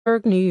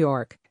Sandberg, New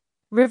York,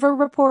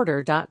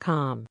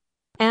 riverreporter.com,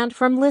 and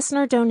from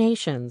listener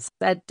donations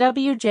at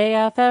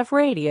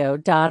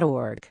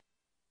WJFFradio.org.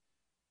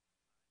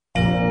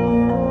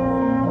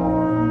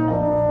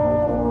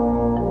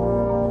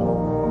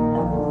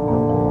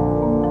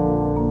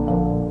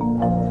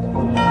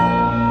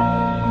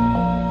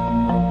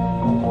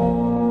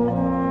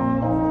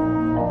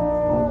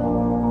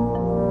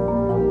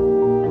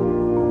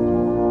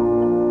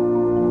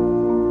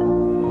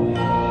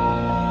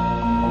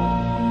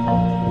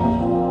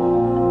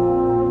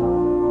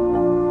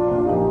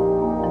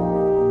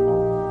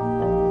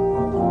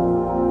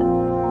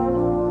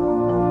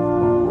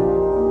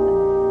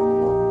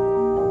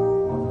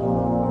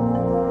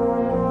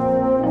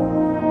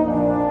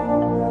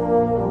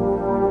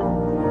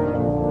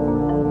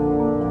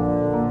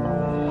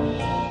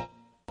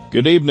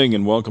 Good evening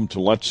and welcome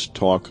to Let's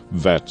Talk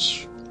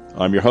Vets.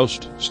 I'm your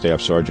host, Staff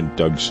Sergeant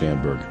Doug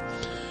Sandberg.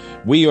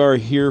 We are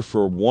here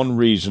for one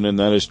reason, and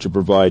that is to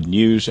provide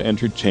news,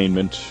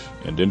 entertainment,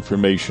 and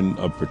information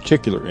of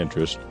particular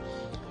interest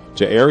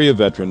to area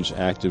veterans,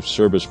 active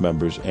service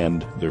members,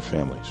 and their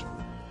families.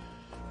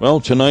 Well,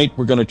 tonight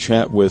we're going to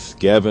chat with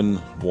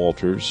Gavin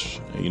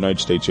Walters, a United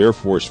States Air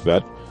Force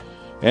vet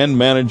and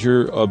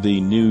manager of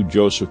the new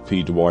Joseph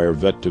P. Dwyer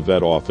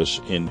Vet-to-Vet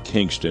office in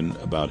Kingston,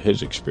 about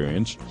his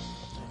experience.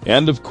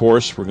 And, of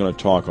course, we're going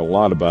to talk a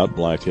lot about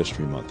Black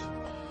History Month.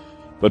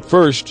 But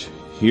first,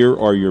 here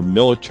are your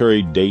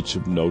military dates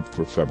of note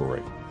for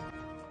February.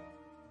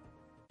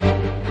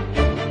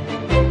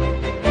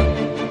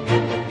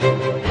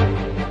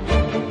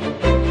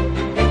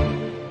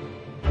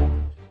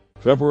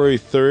 February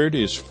 3rd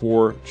is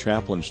for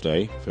Chaplain's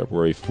Day.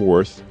 February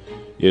 4th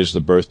is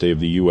the birthday of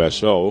the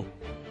USO.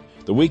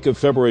 The week of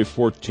February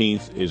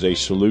 14th is a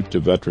salute to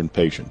veteran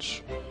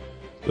patients.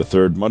 The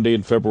third Monday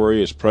in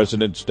February is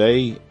President's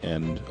Day,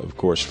 and, of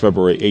course,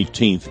 February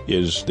 18th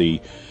is the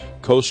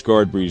Coast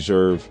Guard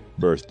Reserve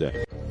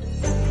birthday.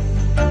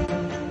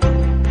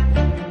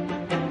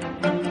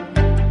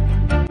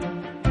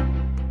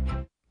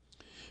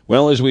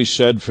 Well, as we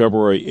said,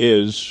 February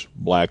is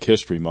Black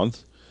History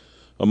Month,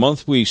 a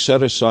month we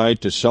set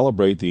aside to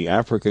celebrate the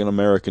African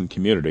American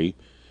community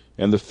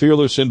and the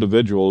fearless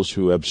individuals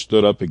who have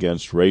stood up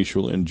against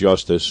racial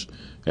injustice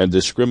and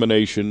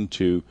discrimination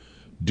to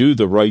do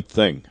the right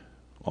thing,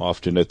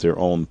 often at their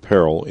own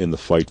peril in the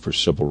fight for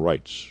civil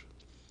rights.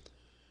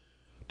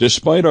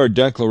 Despite our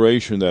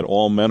declaration that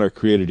all men are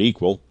created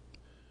equal,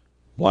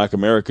 Black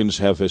Americans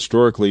have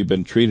historically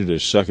been treated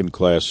as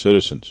second-class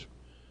citizens.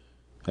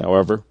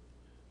 However,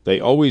 they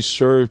always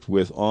served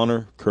with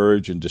honor,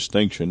 courage, and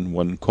distinction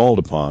when called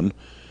upon,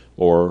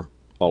 or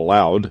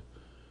allowed,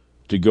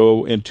 to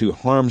go into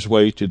harm's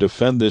way to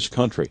defend this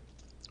country,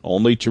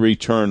 only to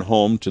return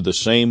home to the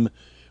same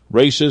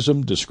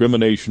racism,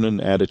 discrimination,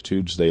 and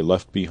attitudes they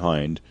left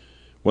behind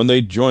when they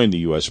joined the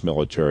U.S.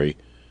 military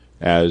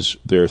as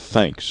their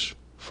thanks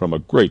from a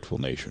grateful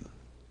nation.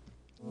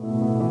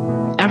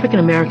 African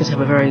Americans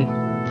have a very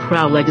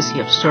proud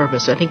legacy of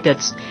service. I think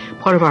that's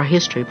part of our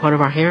history, part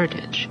of our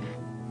heritage.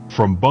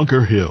 From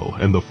Bunker Hill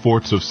and the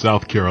forts of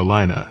South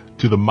Carolina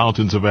to the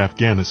mountains of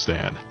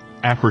Afghanistan,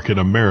 African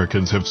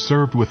Americans have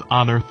served with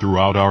honor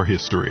throughout our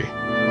history.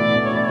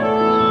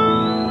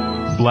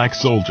 Black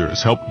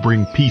soldiers helped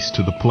bring peace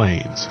to the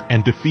plains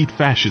and defeat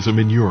fascism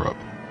in Europe.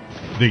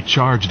 They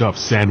charged up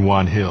San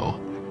Juan Hill,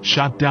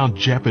 shot down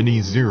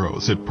Japanese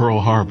Zeros at Pearl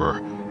Harbor,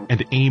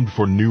 and aimed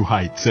for new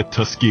heights at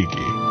Tuskegee.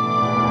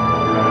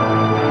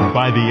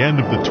 By the end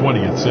of the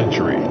 20th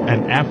century,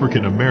 an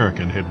African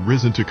American had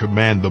risen to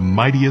command the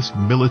mightiest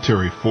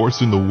military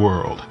force in the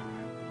world.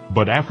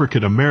 But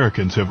African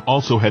Americans have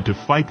also had to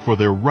fight for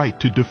their right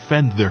to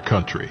defend their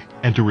country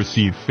and to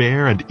receive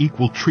fair and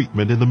equal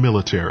treatment in the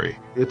military.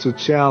 It's a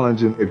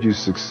challenge, and if you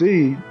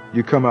succeed,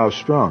 you come out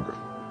stronger.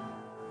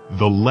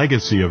 The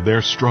legacy of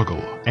their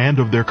struggle and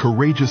of their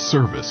courageous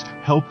service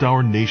helped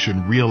our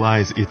nation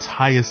realize its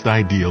highest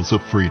ideals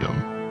of freedom.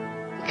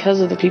 Because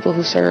of the people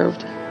who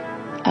served,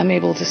 I'm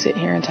able to sit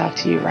here and talk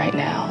to you right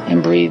now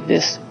and breathe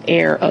this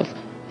air of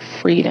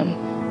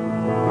freedom.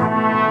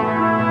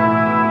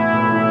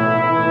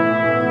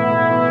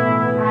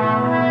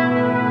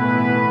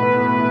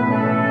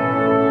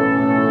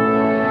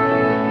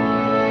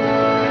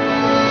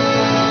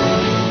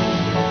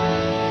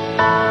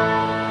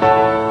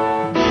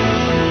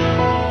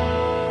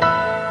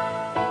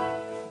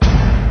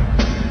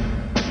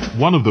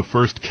 One of the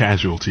first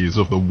casualties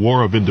of the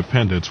War of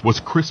Independence was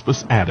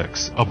Crispus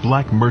Attucks, a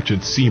black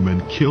merchant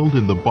seaman killed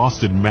in the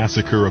Boston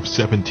Massacre of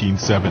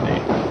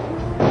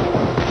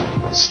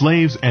 1770.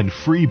 Slaves and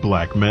free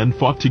black men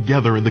fought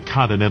together in the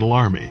Continental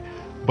Army,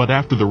 but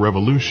after the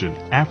Revolution,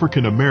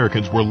 African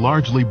Americans were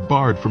largely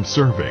barred from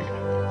serving.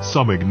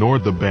 Some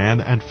ignored the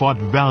ban and fought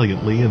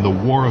valiantly in the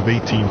War of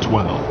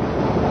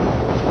 1812.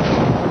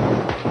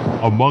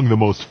 Among the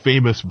most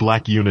famous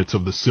black units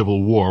of the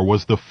Civil War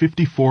was the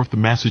 54th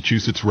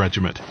Massachusetts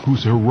Regiment,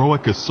 whose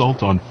heroic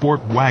assault on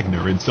Fort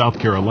Wagner in South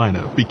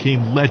Carolina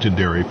became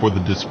legendary for the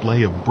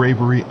display of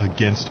bravery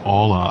against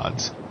all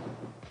odds.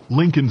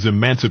 Lincoln's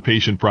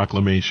Emancipation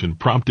Proclamation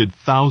prompted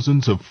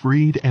thousands of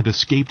freed and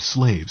escaped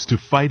slaves to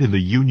fight in the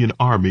Union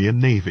Army and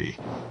Navy.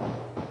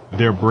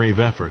 Their brave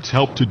efforts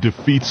helped to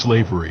defeat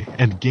slavery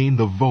and gain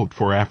the vote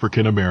for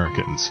African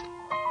Americans.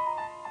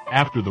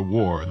 After the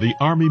war, the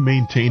Army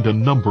maintained a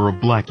number of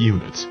black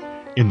units.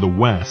 In the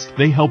West,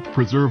 they helped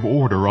preserve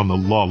order on the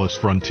lawless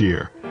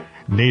frontier.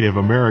 Native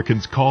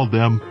Americans called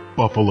them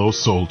Buffalo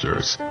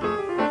Soldiers.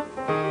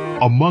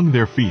 Among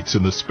their feats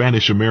in the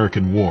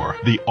Spanish-American War,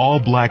 the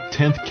all-black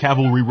 10th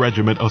Cavalry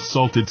Regiment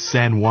assaulted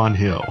San Juan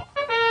Hill.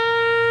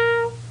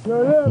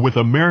 With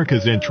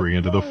America's entry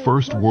into the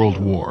First World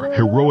War,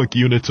 heroic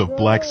units of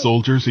black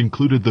soldiers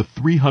included the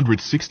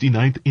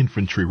 369th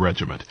Infantry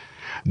Regiment.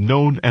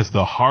 Known as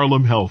the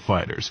Harlem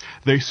Hellfighters,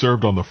 they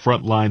served on the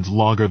front lines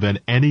longer than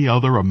any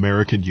other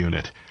American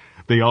unit.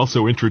 They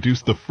also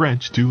introduced the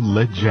French to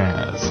Le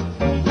Jazz.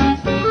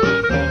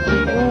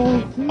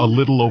 A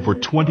little over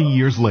 20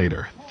 years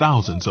later,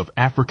 thousands of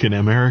African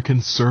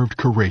Americans served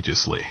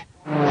courageously.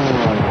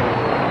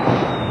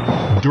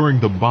 During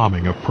the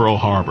bombing of Pearl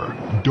Harbor,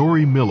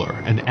 Dory Miller,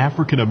 an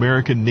African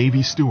American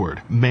Navy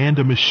steward, manned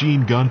a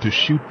machine gun to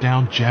shoot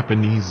down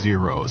Japanese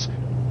Zeros.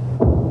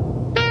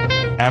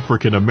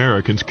 African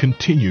Americans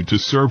continued to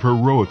serve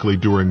heroically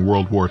during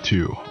World War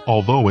II,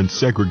 although in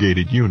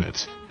segregated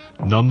units.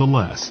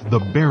 Nonetheless, the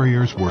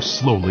barriers were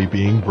slowly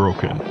being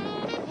broken.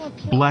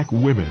 Black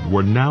women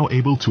were now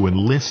able to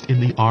enlist in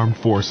the armed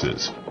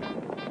forces,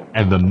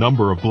 and the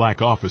number of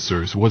black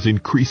officers was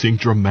increasing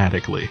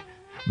dramatically.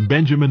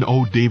 Benjamin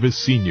O. Davis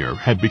Sr.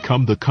 had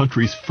become the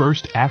country's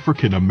first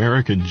African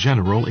American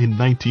general in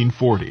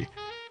 1940.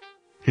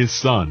 His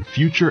son,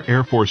 future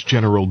Air Force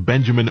General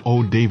Benjamin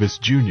O. Davis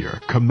Jr.,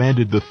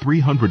 commanded the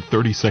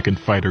 332nd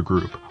Fighter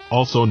Group,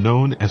 also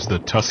known as the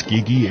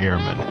Tuskegee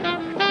Airmen.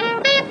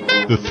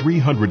 The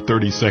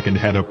 332nd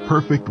had a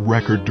perfect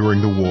record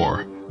during the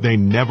war. They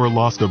never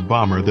lost a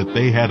bomber that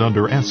they had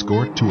under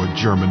escort to a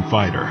German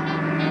fighter.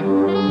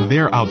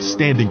 Their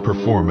outstanding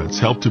performance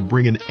helped to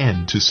bring an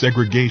end to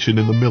segregation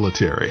in the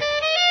military.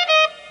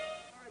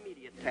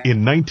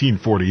 In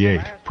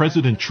 1948,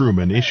 President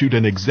Truman issued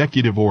an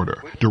executive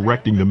order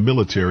directing the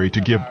military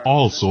to give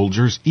all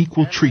soldiers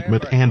equal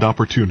treatment and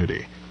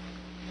opportunity.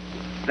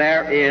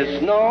 There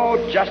is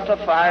no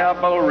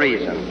justifiable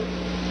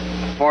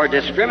reason for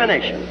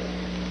discrimination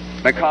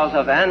because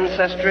of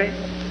ancestry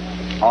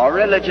or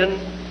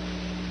religion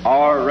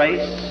or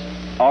race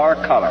or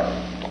color.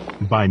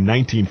 By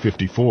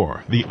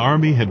 1954, the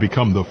Army had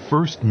become the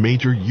first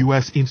major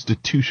U.S.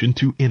 institution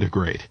to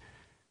integrate.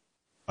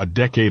 A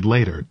decade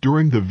later,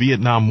 during the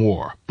Vietnam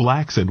War,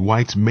 blacks and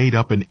whites made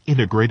up an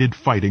integrated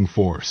fighting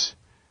force.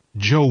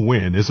 Joe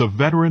Nguyen is a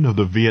veteran of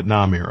the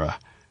Vietnam era.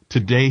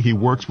 Today he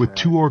works with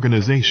two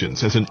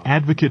organizations as an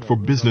advocate for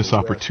business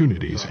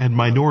opportunities and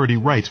minority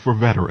rights for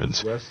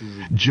veterans.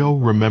 Joe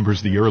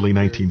remembers the early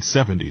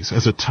 1970s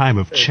as a time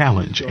of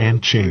challenge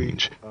and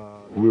change.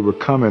 We were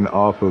coming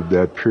off of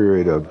that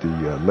period of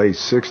the late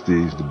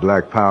 60s, the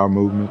Black Power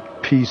movement,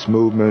 peace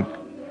movement.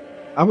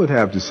 I would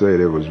have to say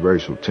there was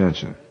racial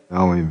tension,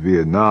 not only in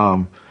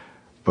Vietnam,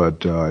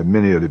 but at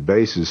many of the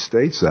bases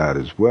stateside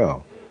as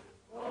well.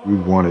 We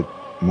wanted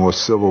more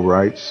civil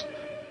rights,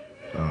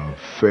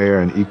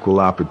 fair and equal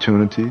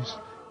opportunities.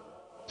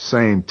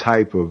 Same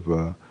type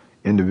of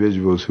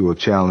individuals who are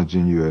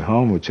challenging you at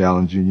home were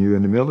challenging you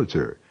in the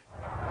military.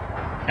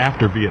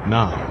 After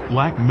Vietnam,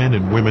 black men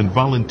and women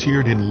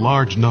volunteered in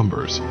large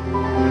numbers,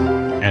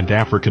 and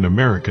African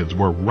Americans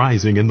were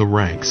rising in the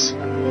ranks.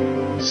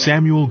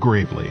 Samuel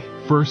Gravely,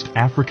 first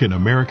African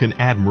American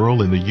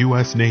admiral in the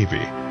U.S.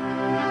 Navy.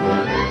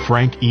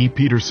 Frank E.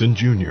 Peterson,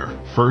 Jr.,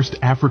 first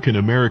African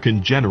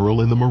American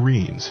general in the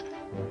Marines.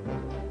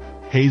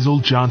 Hazel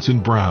Johnson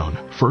Brown,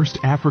 first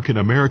African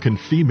American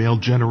female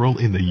general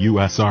in the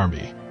U.S.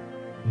 Army.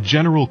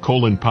 General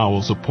Colin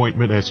Powell's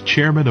appointment as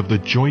chairman of the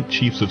Joint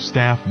Chiefs of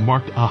Staff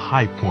marked a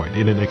high point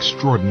in an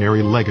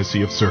extraordinary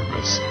legacy of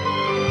service.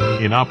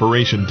 In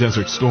Operation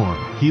Desert Storm,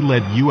 he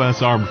led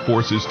U.S. Armed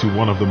Forces to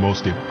one of the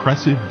most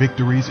impressive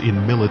victories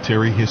in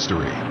military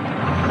history.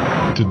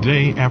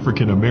 Today,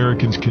 African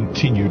Americans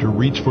continue to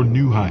reach for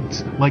new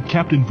heights, like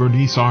Captain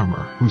Vernice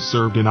Armour, who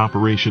served in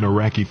Operation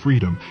Iraqi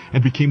Freedom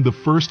and became the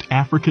first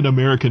African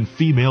American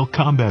female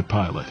combat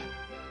pilot.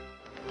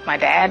 My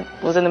dad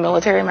was in the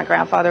military. My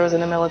grandfather was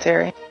in the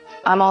military.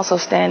 I'm also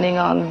standing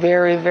on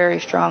very, very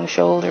strong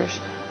shoulders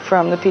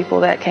from the people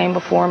that came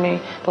before me,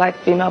 black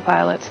female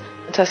pilots,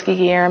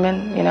 Tuskegee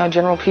Airmen,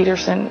 General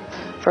Peterson,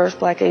 first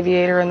black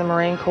aviator in the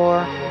Marine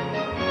Corps.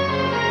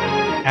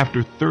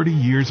 After 30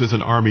 years as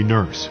an Army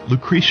nurse,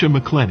 Lucretia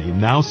McClenny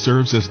now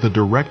serves as the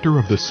director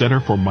of the Center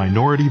for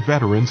Minority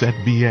Veterans at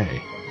VA.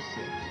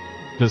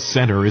 The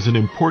center is an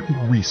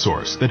important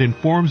resource that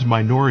informs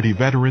minority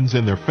veterans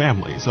and their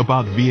families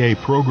about VA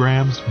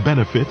programs,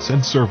 benefits,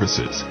 and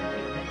services.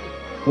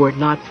 Were it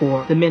not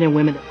for the men and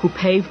women who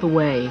paved the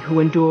way, who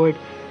endured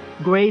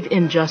grave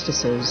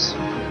injustices,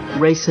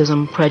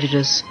 racism,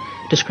 prejudice,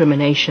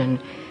 discrimination,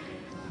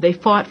 they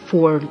fought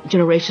for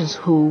generations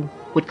who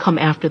would come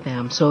after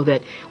them so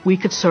that we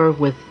could serve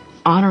with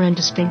honor and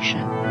distinction.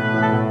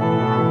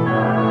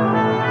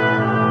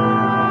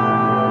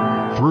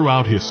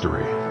 Throughout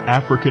history,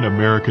 African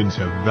Americans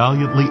have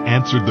valiantly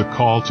answered the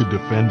call to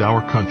defend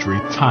our country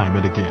time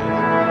and again.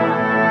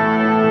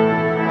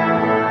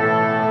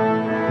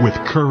 With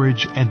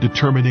courage and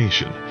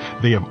determination,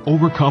 they have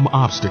overcome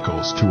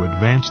obstacles to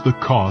advance the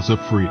cause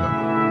of freedom.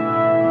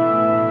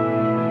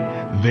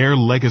 Their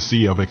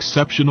legacy of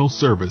exceptional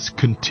service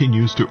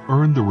continues to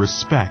earn the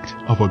respect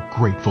of a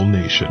grateful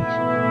nation.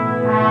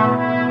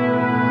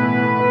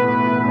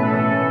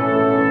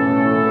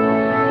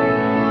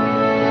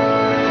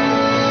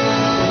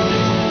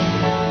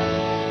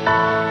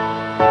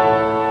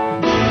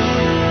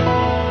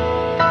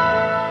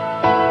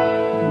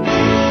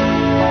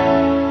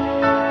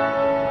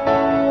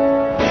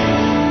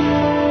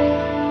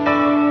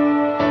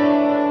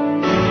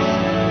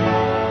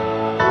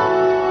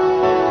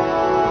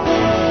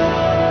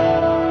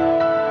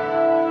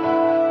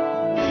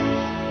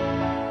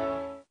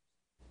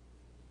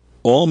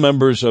 All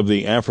members of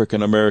the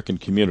African American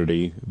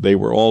community, they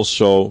were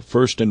also,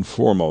 first and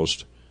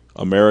foremost,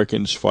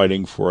 Americans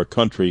fighting for a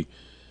country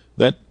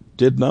that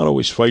did not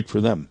always fight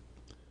for them.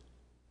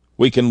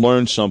 We can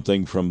learn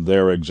something from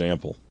their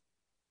example.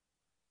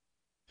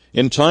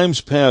 In times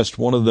past,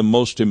 one of the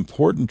most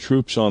important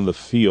troops on the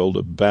field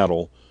of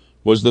battle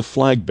was the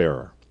flag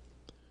bearer.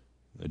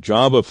 The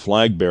job of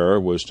flag bearer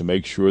was to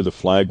make sure the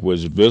flag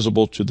was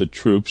visible to the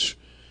troops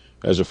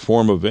as a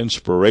form of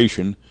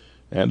inspiration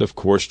and, of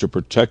course, to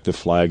protect the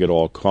flag at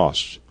all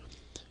costs.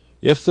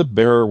 If the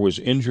bearer was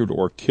injured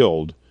or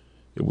killed,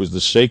 it was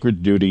the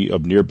sacred duty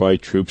of nearby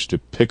troops to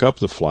pick up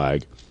the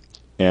flag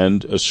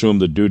and assume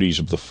the duties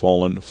of the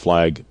fallen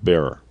flag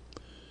bearer.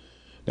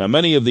 Now,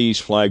 many of these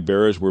flag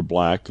bearers were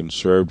black and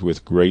served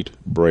with great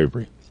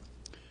bravery.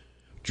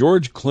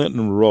 George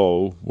Clinton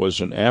Rowe was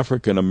an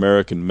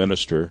African-American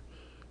minister,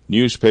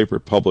 newspaper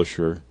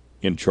publisher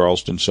in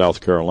Charleston,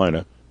 South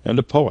Carolina, and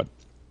a poet.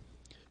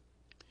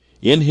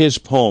 In his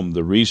poem,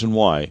 The Reason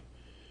Why,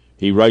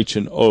 he writes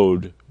an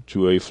ode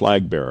to a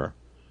flag bearer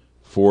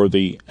for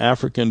the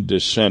African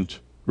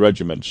descent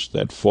regiments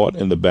that fought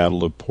in the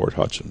Battle of Port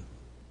Hudson.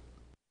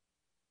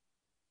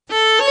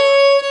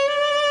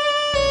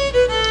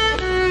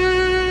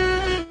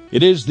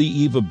 It is the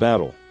eve of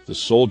battle. The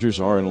soldiers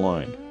are in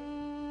line.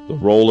 The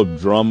roll of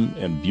drum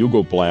and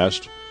bugle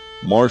blast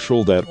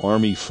marshal that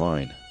army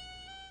fine.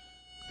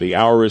 The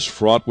hour is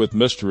fraught with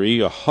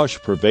mystery. A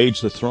hush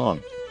pervades the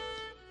throng.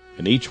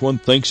 And each one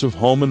thinks of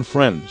home and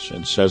friends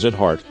and says at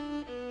heart,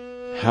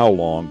 how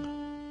long?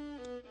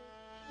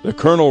 The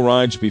colonel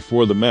rides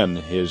before the men.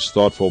 His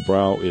thoughtful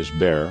brow is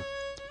bare.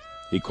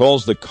 He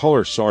calls the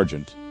color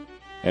sergeant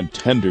and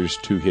tenders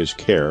to his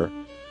care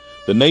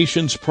the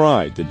nation's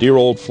pride, the dear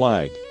old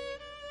flag,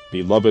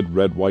 beloved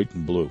red, white,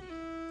 and blue,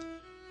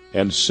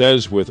 and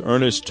says with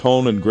earnest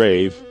tone and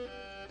grave,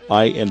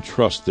 I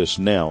entrust this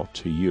now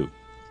to you.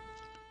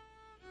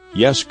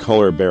 Yes,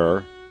 color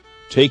bearer,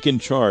 take in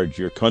charge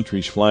your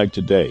country's flag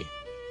today,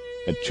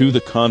 and to the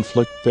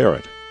conflict bear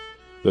it,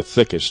 the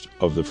thickest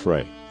of the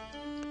fray.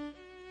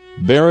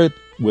 Bear it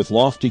with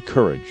lofty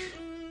courage,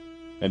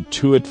 and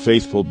to it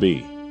faithful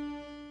be.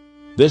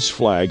 This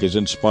flag has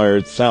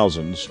inspired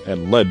thousands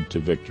and led to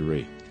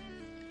victory.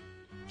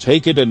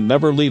 Take it and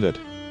never leave it,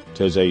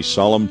 'tis a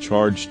solemn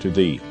charge to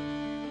thee.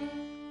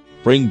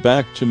 Bring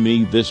back to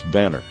me this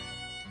banner,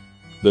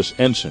 this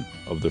ensign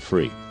of the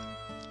free.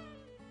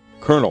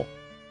 Colonel,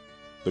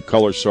 the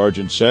color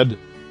sergeant said,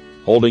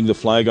 holding the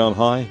flag on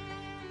high,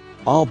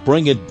 I'll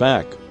bring it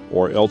back,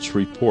 or else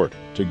report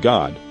to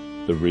God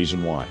the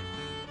reason why.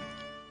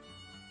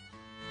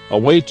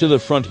 Away to the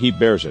front he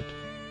bears it,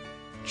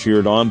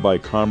 cheered on by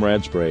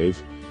comrades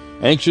brave,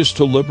 anxious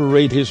to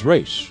liberate his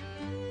race,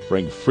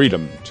 bring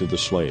freedom to the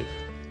slave.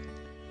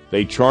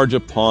 They charge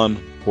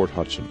upon Port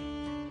Hudson,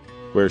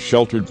 where,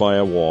 sheltered by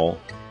a wall,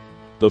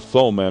 the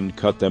foemen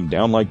cut them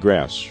down like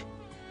grass.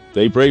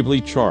 They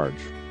bravely charge,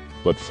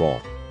 but fall.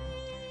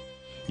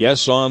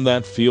 Yes, on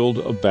that field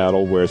of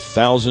battle where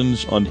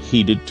thousands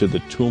unheeded to the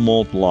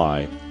tumult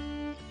lie,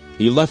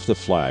 he left the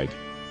flag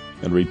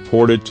and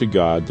reported to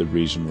God the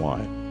reason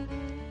why.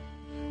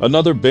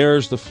 Another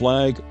bears the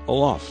flag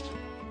aloft,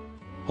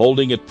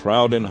 holding it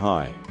proud and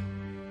high,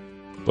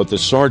 but the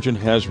sergeant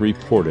has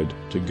reported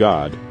to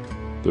God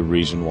the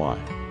reason why.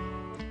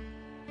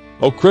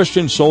 O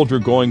Christian soldier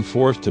going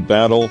forth to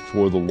battle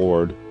for the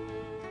Lord,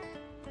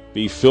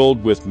 be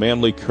filled with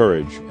manly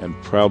courage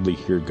and proudly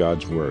hear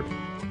God's word.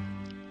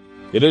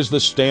 It is the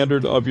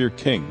standard of your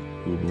King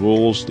who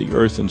rules the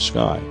earth and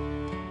sky.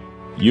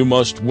 You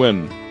must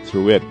win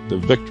through it the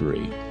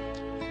victory,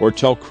 or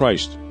tell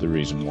Christ the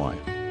reason why.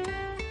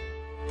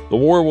 The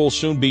war will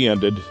soon be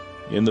ended,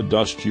 in the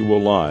dust you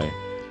will lie.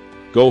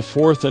 Go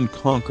forth and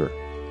conquer,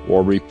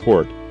 or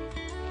report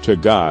to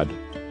God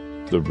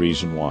the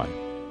reason why.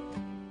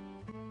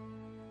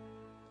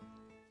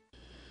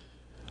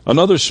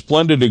 Another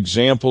splendid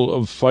example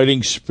of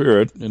fighting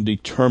spirit and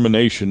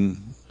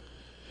determination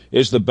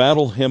is the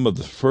battle hymn of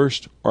the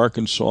 1st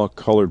Arkansas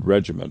Colored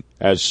Regiment,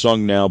 as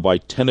sung now by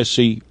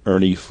Tennessee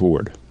Ernie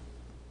Ford.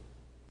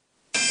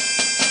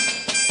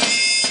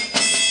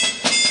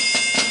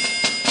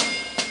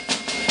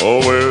 Oh,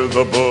 we're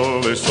the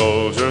bully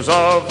soldiers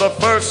of the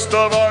 1st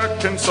of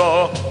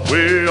Arkansas.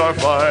 We are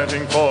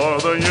fighting for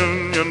the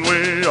Union,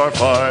 we are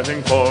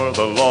fighting for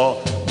the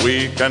law.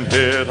 We can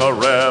hit a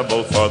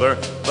rebel further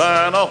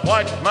than a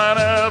white man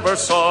ever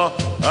saw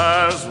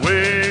as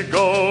we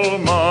go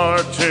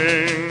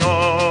marching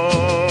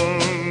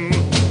on.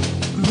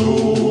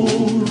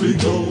 Glory,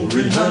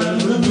 glory,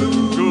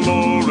 hallelujah.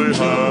 Glory,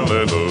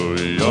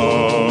 hallelujah.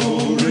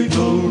 Glory,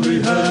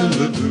 glory,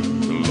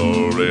 hallelujah.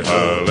 Glory,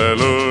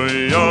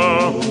 hallelujah.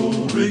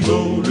 Glory,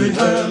 glory,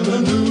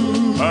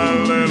 hallelujah.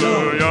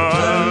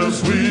 Hallelujah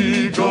as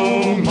we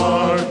go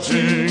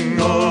marching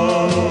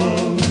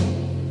on.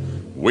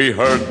 We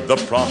heard the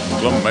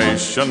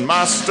proclamation,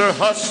 Master,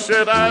 hush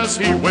it as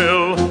he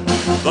will.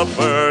 The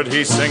bird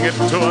he sing it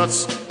to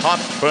us,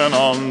 hopping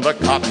on the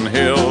cotton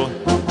hill.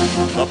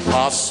 The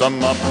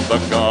possum up the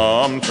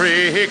gum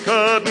tree, he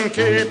couldn't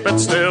keep it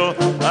still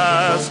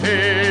as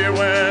he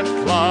went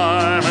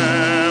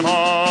climbing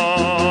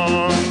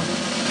on.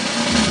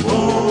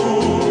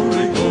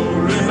 Glory,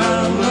 glory,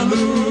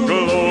 hallelujah.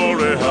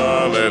 Glory,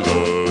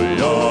 hallelujah.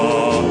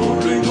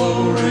 Glory,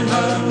 glory,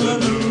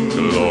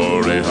 hallelujah.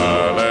 Glory,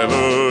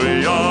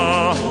 hallelujah.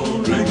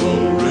 Glory,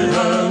 glory,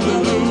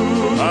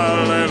 hallelujah.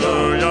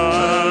 Hallelujah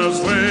as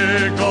we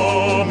go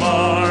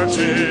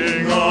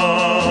marching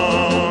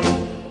on.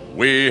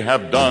 We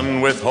have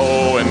done with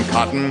hoe and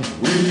cotton.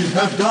 We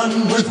have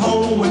done with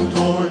hoe and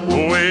corn.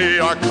 We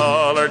are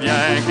colored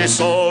Yankee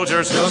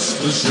soldiers,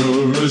 Just as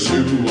sure as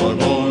you are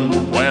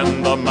born.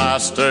 when the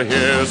master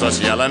hears us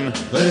yelling,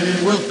 They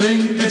will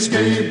think it's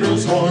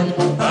Gabriel's horn.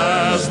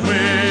 as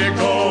we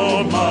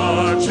go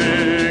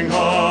marching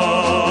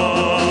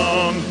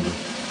on.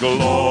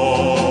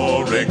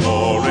 Glory,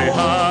 glory,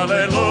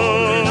 hallelujah.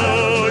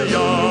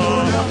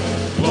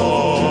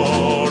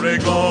 Glory,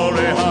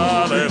 glory,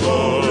 hallelujah.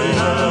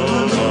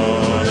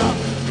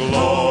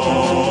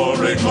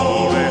 Glory,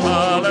 glory,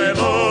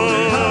 hallelujah.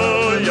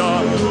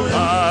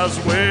 As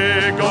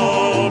we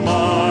go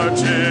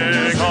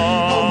marching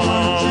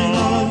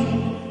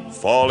on.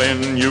 Fall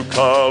in, you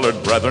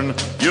colored brethren,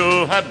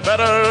 you had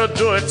better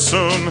do it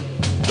soon.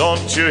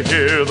 Don't you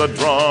hear the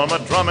drum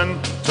a-drumming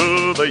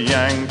to the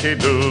Yankee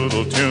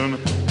Doodle tune?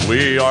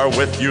 We are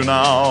with you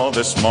now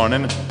this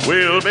morning,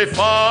 we'll be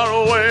far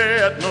away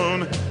at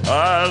noon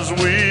as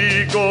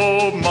we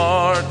go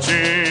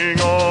marching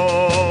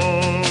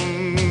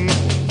on.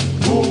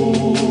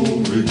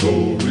 Glory,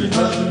 glory,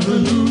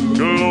 hallelujah.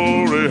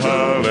 Glory,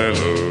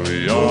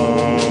 hallelujah.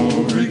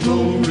 Glory,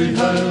 glory,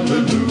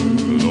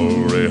 hallelujah.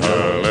 Glory,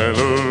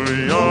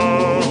 hallelujah.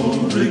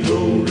 Glory,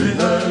 glory,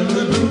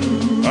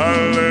 hallelujah.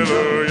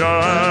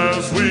 Hallelujah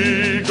as we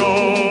go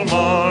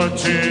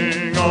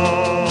marching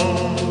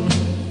on.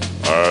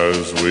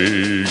 As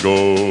we go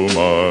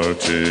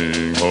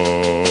marching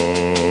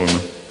on.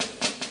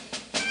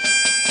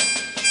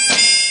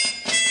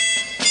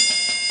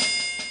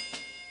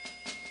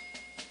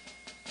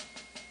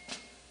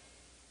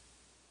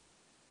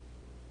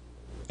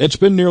 It's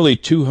been nearly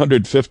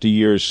 250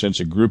 years since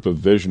a group of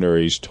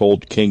visionaries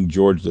told King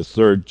George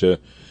III to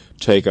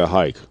take a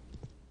hike.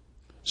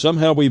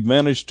 Somehow we've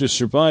managed to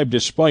survive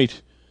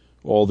despite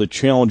all the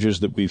challenges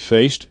that we've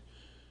faced.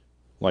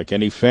 Like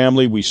any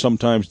family, we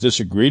sometimes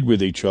disagreed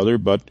with each other,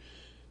 but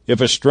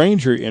if a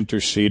stranger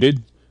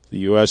interceded, the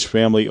U.S.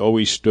 family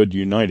always stood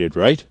united,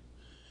 right?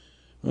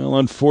 Well,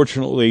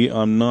 unfortunately,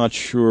 I'm not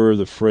sure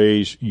the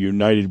phrase,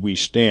 united we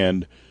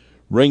stand,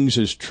 rings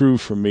as true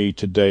for me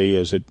today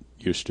as it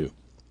used to.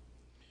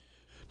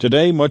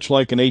 Today, much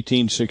like in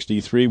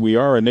 1863, we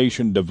are a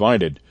nation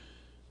divided,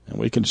 and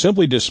we can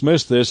simply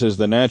dismiss this as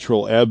the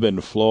natural ebb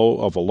and flow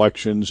of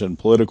elections and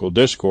political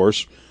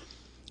discourse,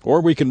 or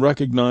we can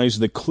recognize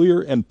the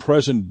clear and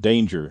present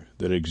danger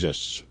that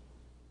exists.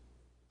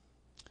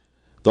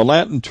 The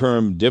Latin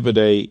term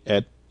divide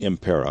et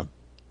impera,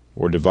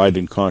 or divide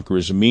and conquer,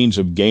 is a means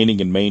of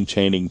gaining and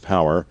maintaining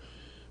power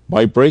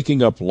by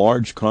breaking up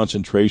large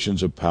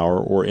concentrations of power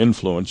or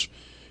influence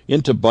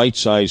into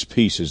bite-sized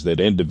pieces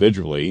that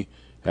individually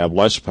have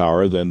less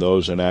power than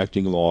those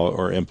enacting law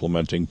or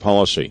implementing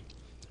policy.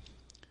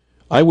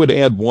 I would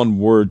add one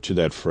word to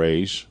that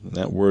phrase, and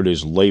that word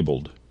is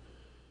labeled.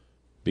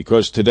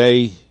 Because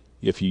today,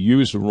 if you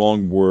use the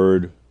wrong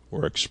word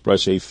or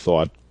express a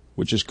thought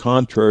which is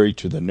contrary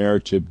to the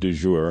narrative du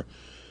jour,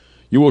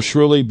 you will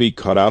surely be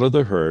cut out of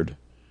the herd,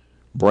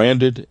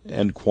 branded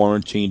and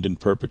quarantined in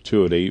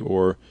perpetuity,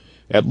 or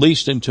at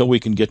least until we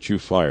can get you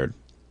fired.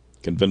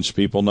 Convince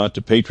people not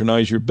to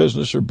patronize your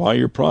business or buy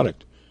your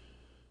product.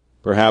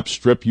 Perhaps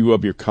strip you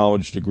of your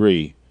college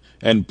degree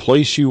and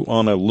place you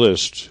on a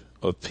list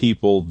of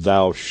people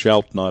thou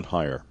shalt not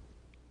hire.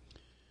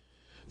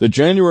 The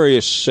January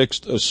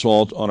 6th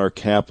assault on our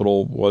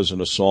capital was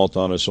an assault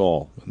on us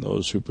all, and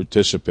those who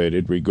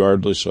participated,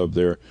 regardless of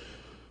their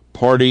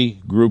party,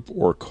 group,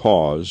 or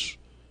cause,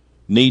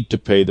 need to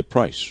pay the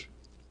price.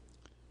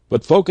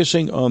 But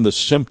focusing on the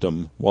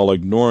symptom while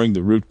ignoring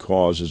the root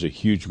cause is a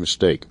huge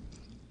mistake.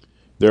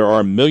 There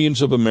are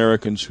millions of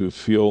Americans who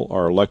feel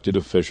our elected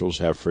officials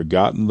have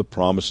forgotten the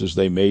promises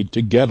they made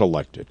to get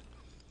elected.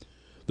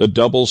 The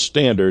double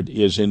standard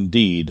is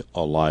indeed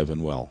alive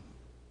and well.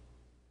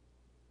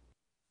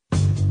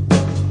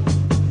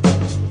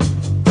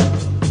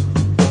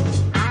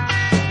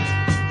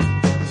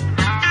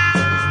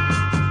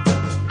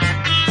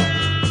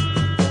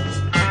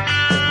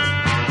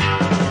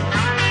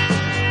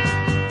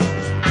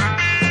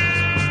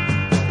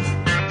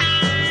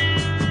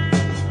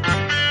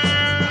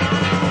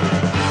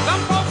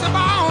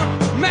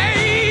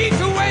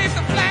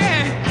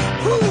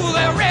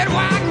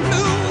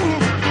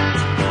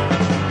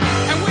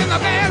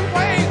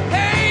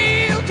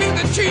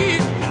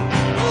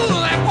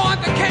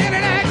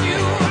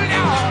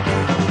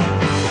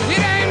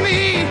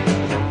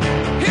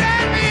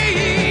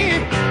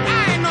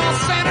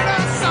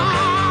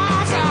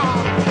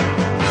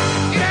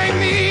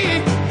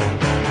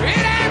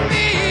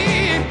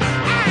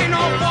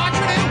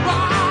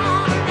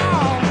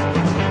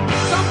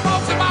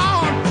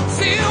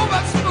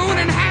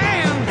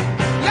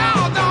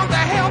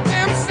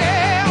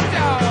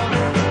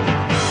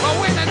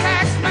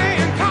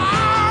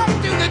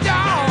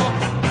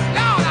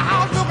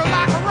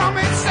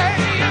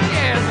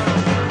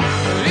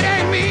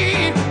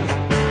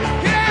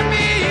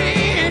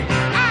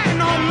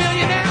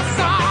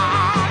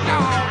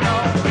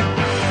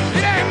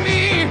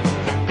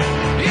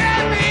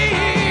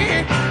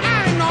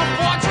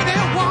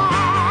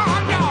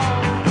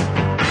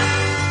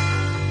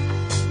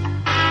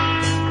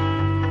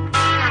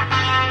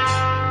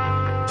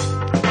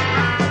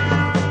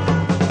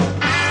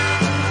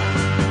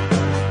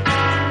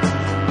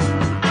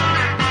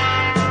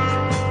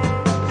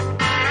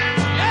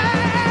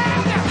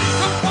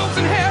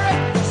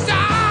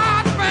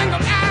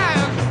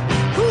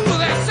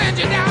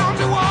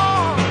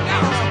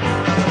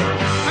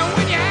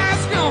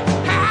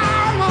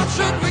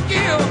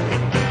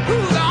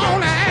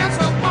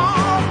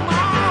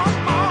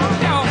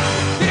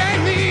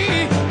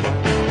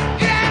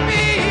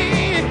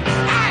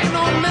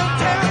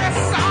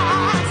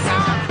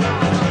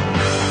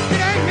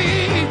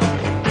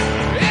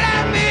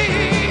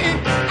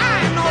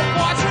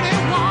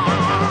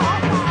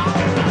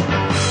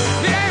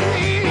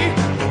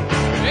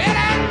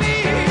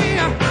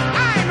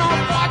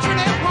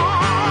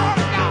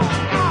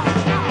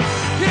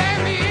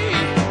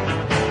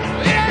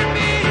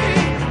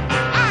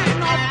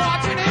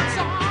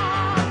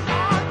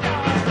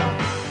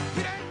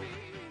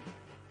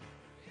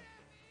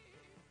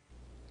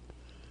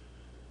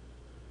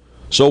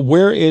 So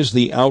where is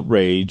the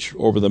outrage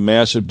over the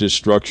massive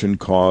destruction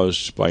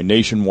caused by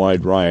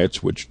nationwide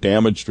riots which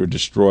damaged or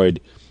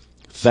destroyed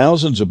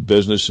thousands of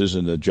businesses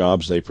and the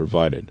jobs they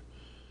provided,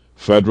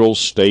 federal,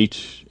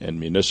 state,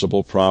 and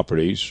municipal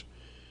properties,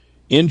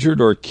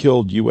 injured or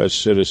killed U.S.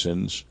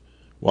 citizens,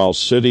 while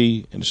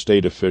city and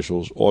state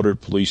officials ordered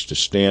police to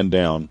stand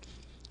down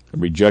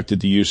and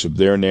rejected the use of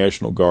their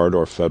National Guard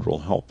or federal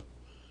help?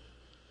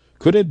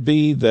 Could it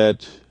be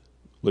that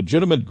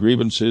legitimate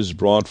grievances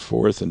brought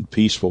forth in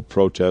peaceful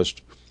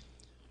protest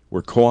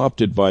were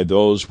co-opted by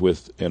those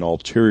with an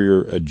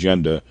ulterior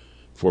agenda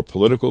for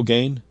political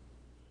gain?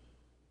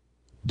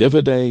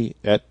 Divide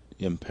et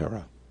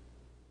impera.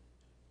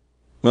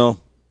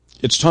 Well,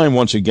 it's time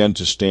once again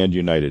to stand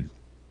united.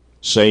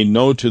 Say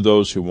no to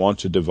those who want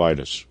to divide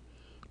us.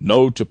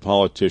 No to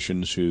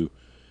politicians who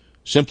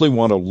simply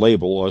want to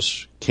label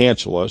us,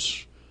 cancel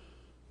us,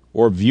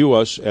 or view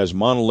us as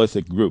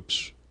monolithic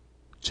groups,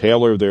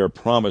 tailor their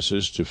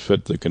promises to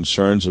fit the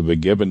concerns of a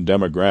given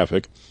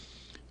demographic,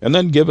 and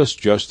then give us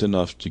just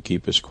enough to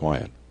keep us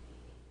quiet.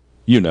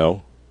 You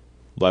know,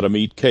 let 'em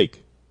eat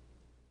cake.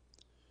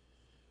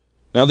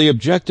 Now, the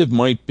objective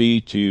might be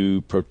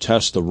to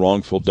protest the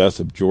wrongful death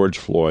of George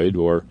Floyd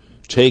or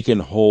take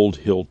and hold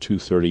Hill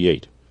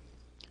 238.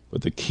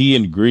 But the key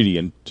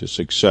ingredient to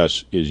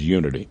success is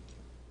unity.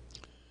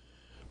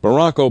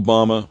 Barack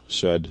Obama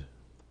said,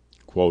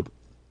 quote,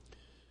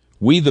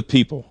 "We the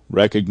people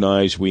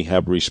recognize we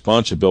have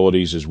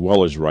responsibilities as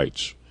well as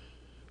rights,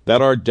 that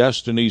our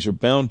destinies are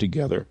bound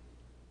together,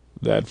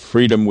 that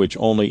freedom which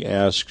only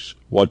asks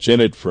what's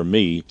in it for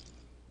me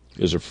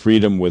is a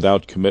freedom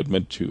without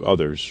commitment to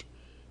others,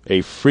 a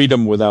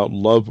freedom without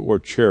love or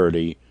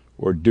charity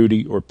or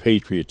duty or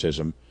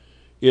patriotism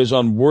is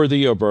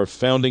unworthy of our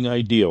founding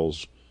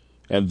ideals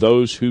and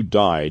those who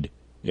died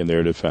in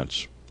their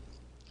defense."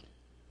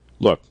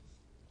 Look,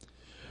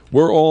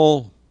 we're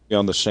all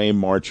on the same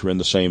march or in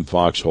the same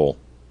foxhole.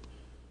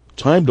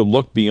 Time to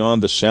look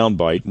beyond the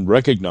soundbite and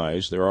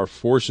recognize there are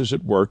forces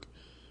at work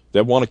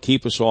that want to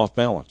keep us off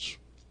balance,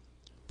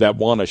 that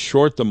want to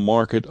short the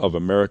market of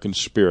American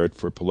spirit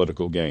for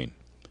political gain.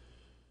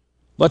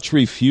 Let's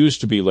refuse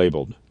to be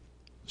labeled.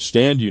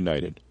 Stand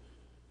united.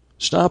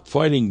 Stop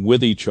fighting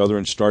with each other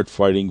and start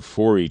fighting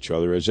for each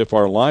other as if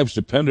our lives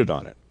depended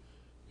on it.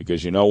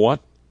 Because you know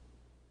what?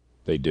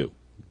 They do.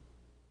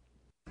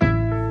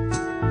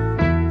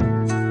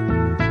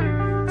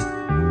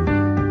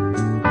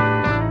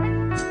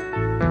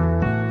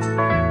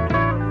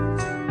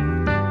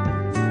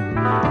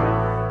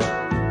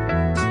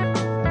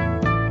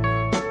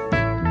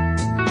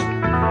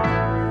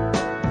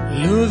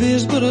 Love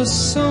is but a the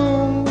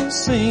song we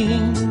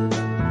sing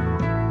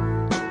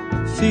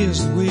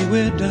feels the way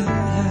we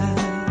die.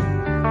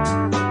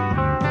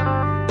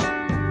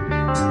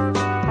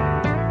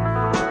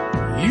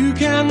 You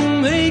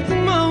can make the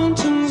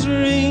mountains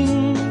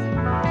ring,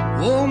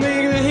 or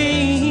make the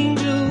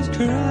angels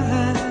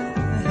cry.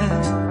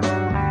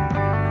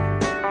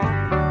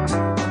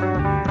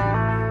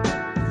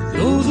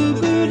 Though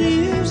the bird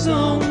is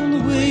on the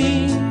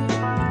wing,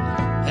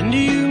 and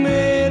you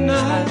may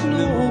not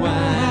know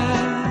why.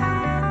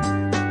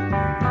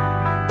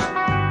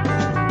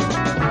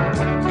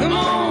 Come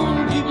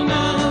on, people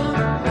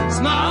now,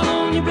 smile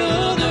on your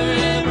brother,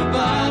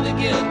 everybody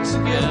get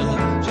together,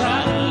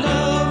 try to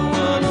love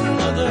one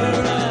another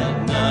right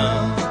now.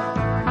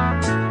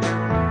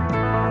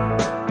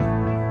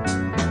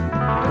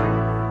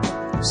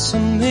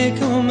 Some may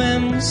come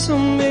and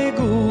some may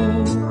go,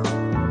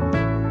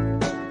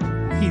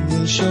 we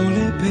will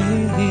surely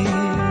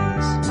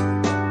pass.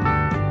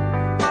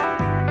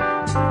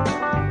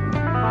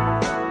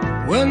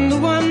 When the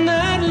one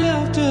that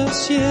left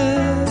us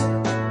here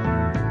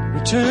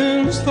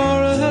returns for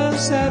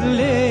us at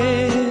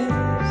last,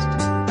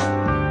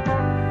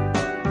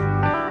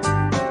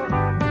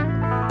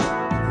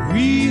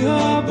 we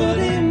are but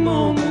a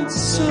moment's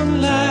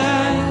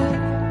sunlight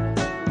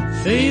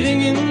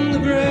fading in the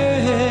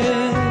grass.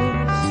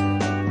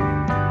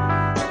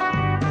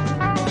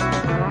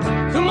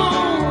 Come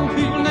on,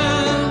 people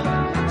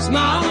now,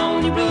 smile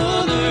on your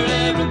brother,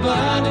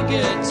 everybody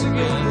get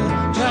together,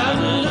 try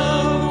to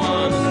love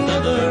one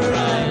another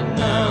right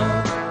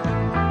now.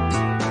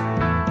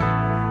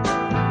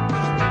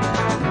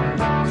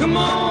 Come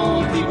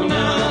on, people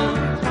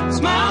now,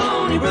 smile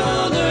on your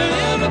brother,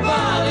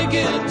 everybody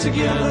get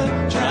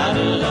together, try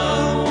to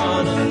love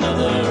one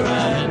another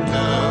right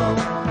now.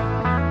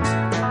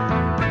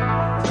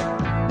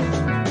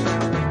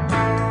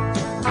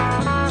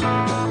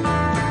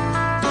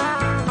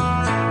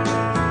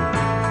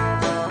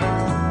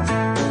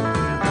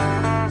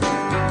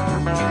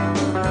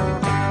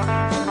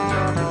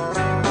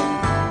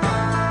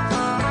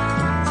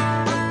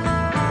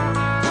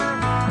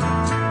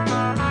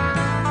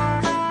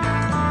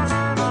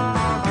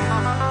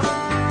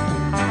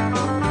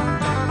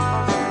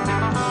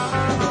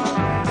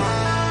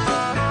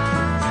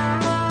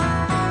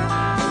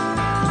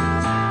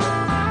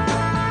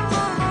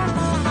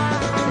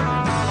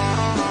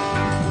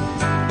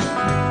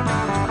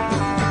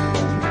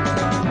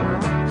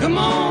 Come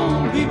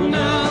on, people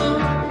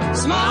now,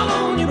 smile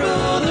on your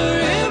brother,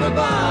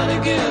 everybody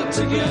get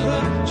together,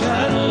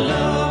 try to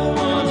love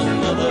one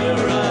another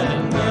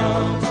right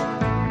now.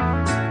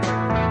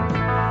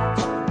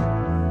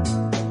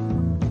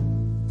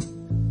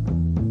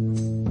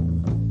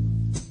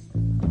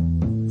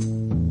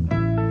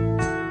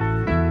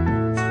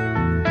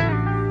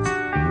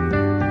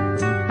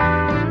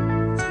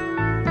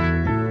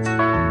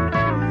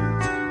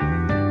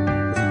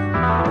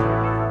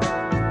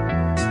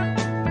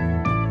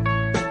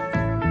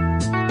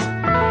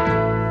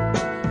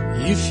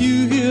 If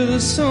you hear the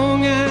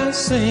song I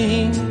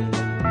sing,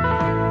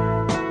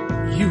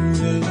 you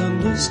will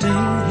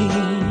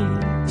understand.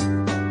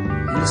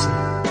 Listen,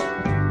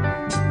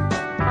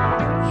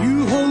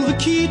 you hold the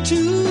key to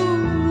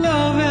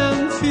love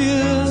and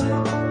fear,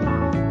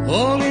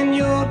 all in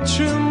your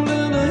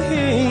trembling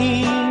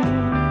hand.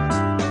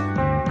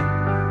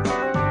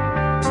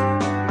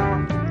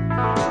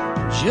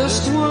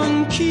 Just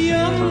one key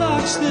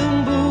unlocks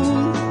them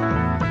both,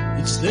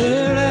 it's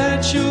there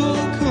at your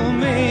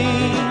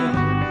command.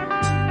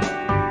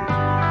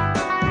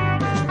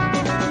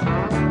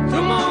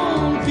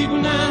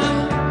 People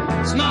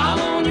now, smile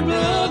on your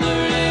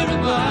brother,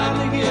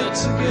 everybody get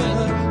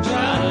together,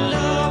 try to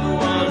love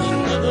one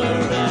another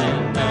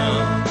right now.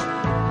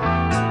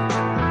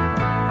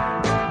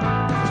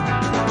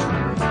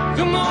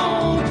 Come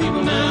on,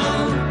 people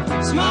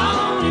now, smile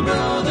on your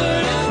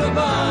brother,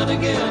 everybody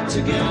get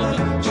together,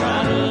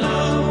 try to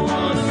love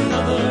one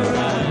another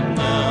right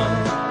now.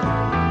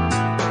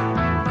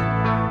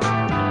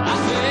 I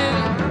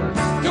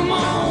said, come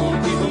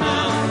on, people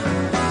now,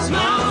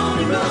 smile on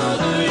your brother,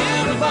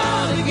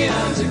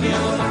 get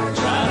together,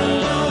 try to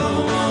love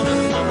one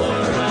another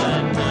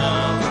right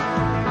now,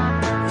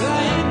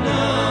 right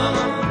now,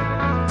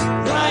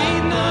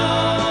 right now.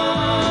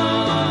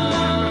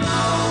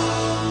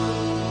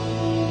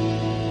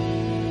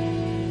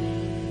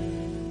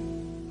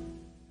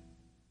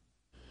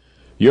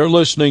 You're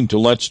listening to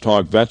Let's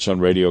Talk Vets on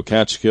Radio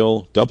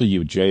Catskill,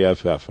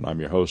 WJFF, and I'm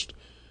your host,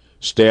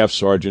 Staff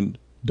Sergeant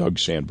Doug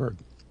Sandberg.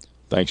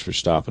 Thanks for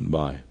stopping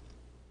by.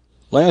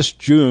 Last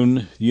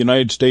June, the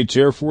United States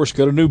Air Force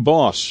got a new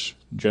boss,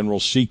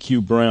 General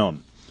C.Q.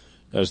 Brown.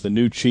 As the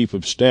new Chief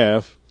of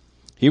Staff,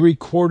 he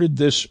recorded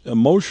this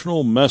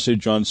emotional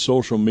message on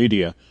social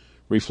media,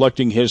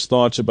 reflecting his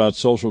thoughts about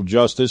social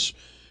justice,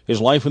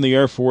 his life in the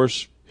Air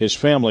Force, his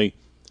family,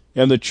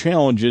 and the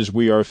challenges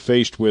we are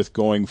faced with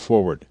going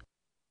forward.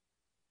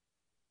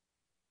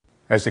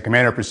 As the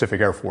Commander of Pacific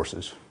Air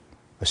Forces,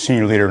 a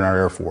senior leader in our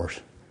Air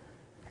Force,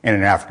 and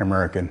an African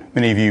American,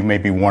 many of you may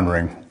be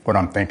wondering what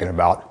I'm thinking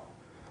about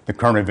the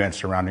current events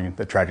surrounding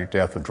the tragic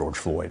death of George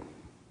Floyd.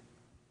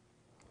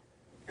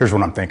 Here's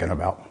what I'm thinking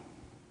about.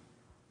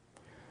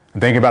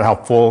 I'm thinking about how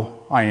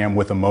full I am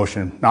with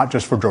emotion, not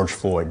just for George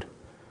Floyd,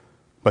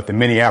 but the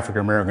many African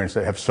Americans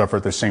that have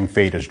suffered the same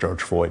fate as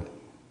George Floyd.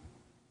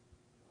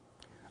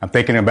 I'm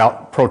thinking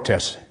about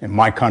protests in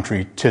my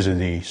country, 'tis of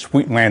thee,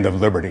 sweet land of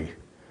liberty,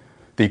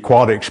 the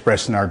equality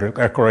expressed in our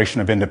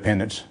Declaration of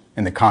Independence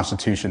and the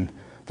Constitution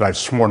that I've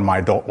sworn my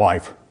adult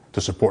life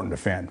to support and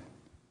defend.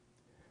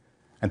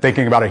 I'm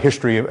thinking about a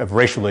history of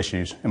racial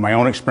issues and my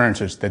own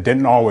experiences that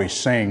didn't always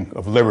sing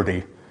of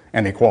liberty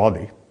and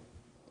equality.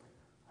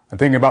 I'm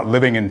thinking about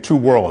living in two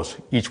worlds,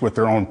 each with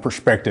their own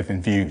perspective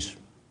and views.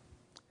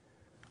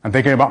 I'm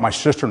thinking about my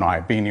sister and I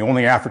being the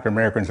only African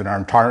Americans in our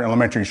entire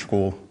elementary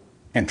school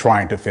and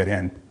trying to fit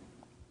in.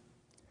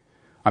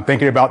 I'm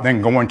thinking about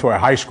then going to a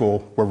high school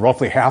where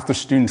roughly half the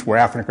students were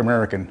African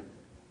American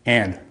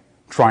and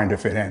trying to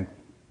fit in.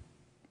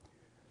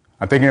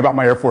 I'm thinking about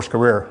my Air Force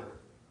career,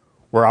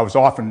 where I was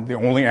often the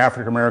only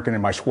African American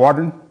in my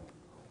squadron,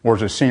 or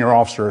as a senior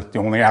officer, the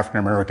only African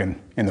American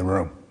in the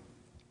room.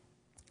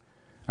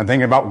 I'm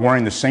thinking about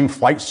wearing the same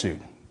flight suit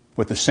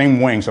with the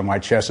same wings on my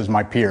chest as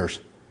my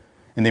peers,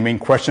 and they being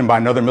questioned by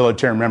another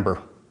military member,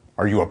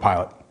 "Are you a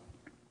pilot?"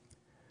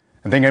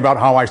 I'm thinking about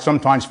how I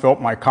sometimes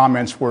felt my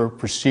comments were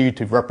perceived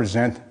to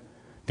represent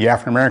the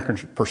African American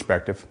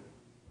perspective,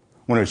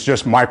 when it was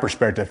just my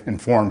perspective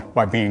informed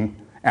by being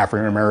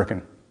African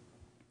American.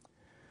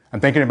 I'm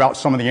thinking about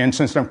some of the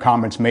insensitive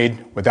comments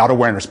made without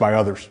awareness by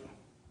others.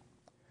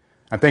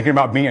 I'm thinking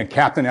about being a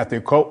captain at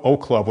the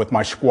Oak Club with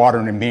my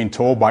squadron and being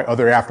told by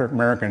other African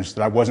Americans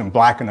that I wasn't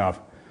black enough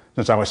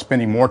since I was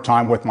spending more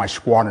time with my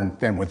squadron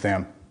than with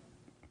them.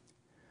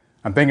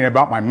 I'm thinking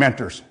about my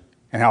mentors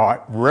and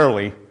how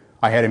rarely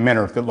I had a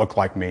mentor that looked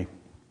like me.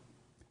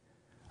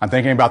 I'm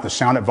thinking about the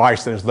sound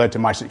advice that has led to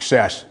my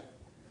success,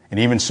 and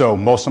even so,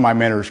 most of my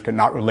mentors could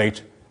not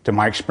relate to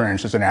my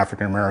experience as an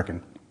African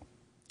American.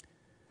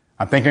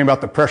 I'm thinking about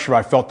the pressure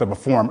I felt to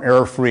perform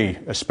error-free,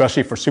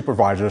 especially for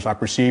supervisors I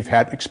perceived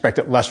had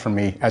expected less from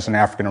me as an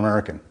African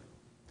American.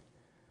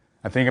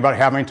 I'm thinking about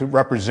having to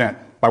represent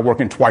by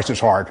working twice as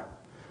hard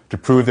to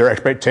prove their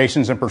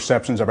expectations and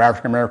perceptions of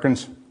African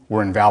Americans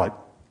were invalid.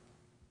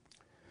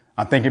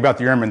 I'm thinking about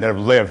the airmen that have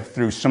lived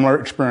through similar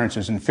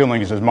experiences and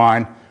feelings as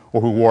mine, or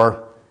who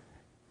were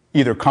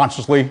either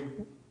consciously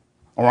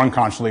or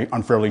unconsciously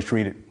unfairly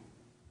treated.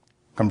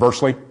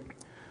 Conversely,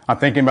 I'm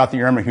thinking about the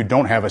airmen who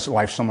don't have a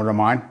life similar to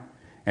mine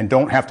and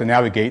don't have to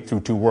navigate through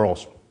two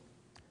worlds.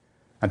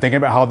 I'm thinking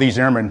about how these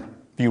airmen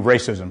view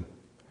racism,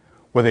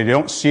 whether they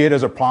don't see it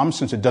as a problem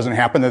since it doesn't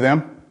happen to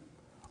them,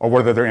 or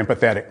whether they're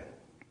empathetic.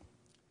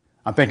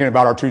 I'm thinking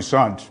about our two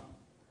sons.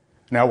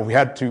 Now we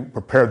had to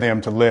prepare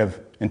them to live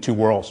in two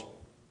worlds.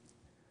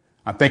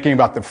 I'm thinking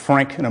about the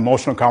frank and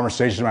emotional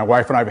conversations my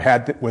wife and I have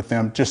had with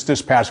them just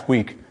this past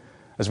week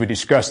as we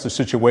discussed the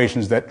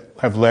situations that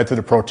have led to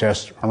the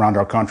protests around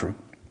our country.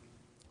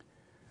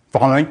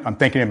 Finally, I'm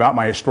thinking about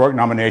my historic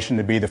nomination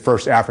to be the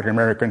first African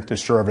American to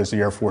serve as the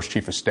Air Force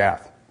Chief of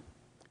Staff.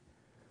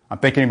 I'm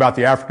thinking about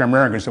the African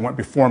Americans that went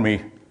before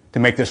me to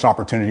make this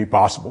opportunity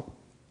possible.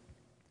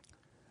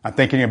 I'm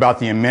thinking about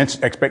the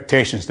immense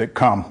expectations that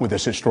come with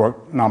this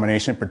historic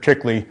nomination,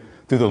 particularly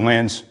through the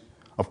lens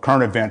of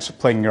current events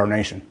plaguing our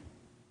nation.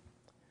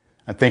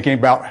 I'm thinking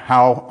about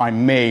how I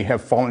may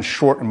have fallen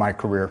short in my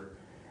career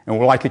and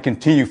will likely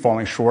continue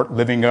falling short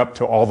living up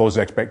to all those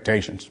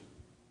expectations.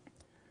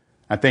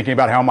 I'm thinking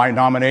about how my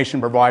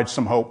nomination provides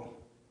some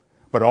hope,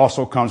 but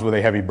also comes with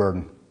a heavy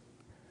burden.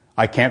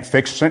 I can't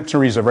fix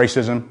centuries of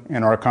racism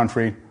in our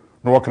country,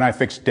 nor can I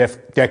fix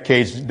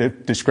decades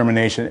of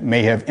discrimination that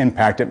may have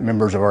impacted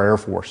members of our Air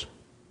Force.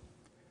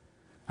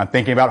 I'm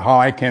thinking about how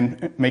I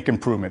can make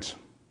improvements,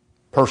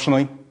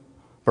 personally,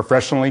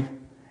 professionally,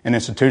 and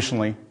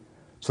institutionally,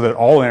 so that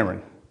all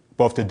airmen,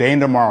 both today and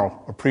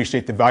tomorrow,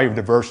 appreciate the value of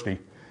diversity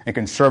and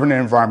can serve in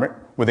an environment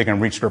where they can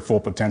reach their full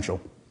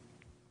potential.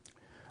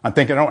 I'm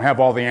thinking I don't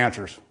have all the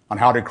answers on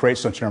how to create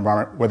such an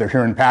environment, whether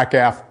here in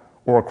PACAF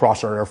or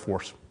across our Air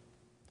Force.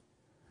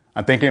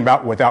 I'm thinking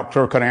about, without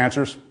clear-cut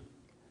answers,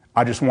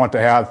 I just want to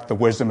have the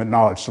wisdom and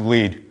knowledge to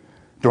lead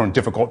during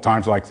difficult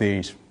times like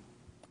these.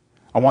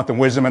 I want the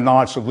wisdom and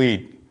knowledge to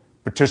lead,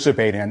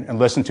 participate in, and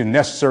listen to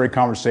necessary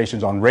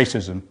conversations on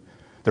racism,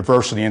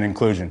 diversity, and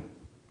inclusion.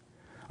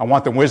 I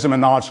want the wisdom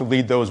and knowledge to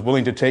lead those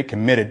willing to take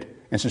committed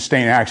and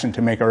sustained action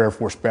to make our Air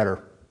Force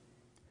better.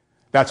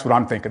 That's what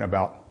I'm thinking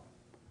about.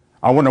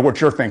 I want to know what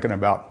you're thinking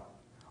about.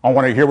 I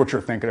want to hear what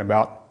you're thinking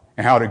about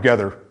and how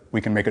together we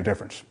can make a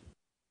difference.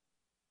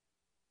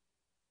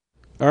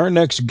 Our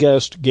next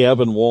guest,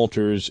 Gavin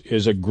Walters,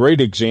 is a great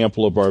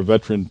example of our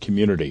veteran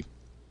community.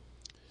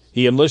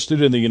 He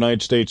enlisted in the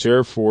United States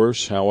Air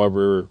Force,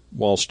 however,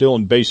 while still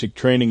in basic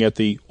training at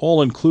the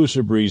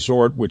all-inclusive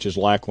resort, which is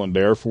Lackland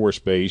Air Force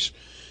Base,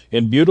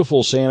 in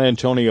beautiful San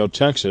Antonio,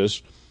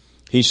 Texas,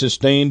 he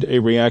sustained a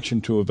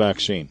reaction to a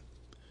vaccine.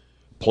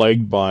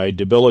 Plagued by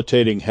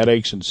debilitating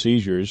headaches and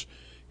seizures,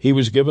 he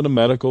was given a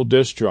medical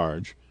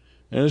discharge,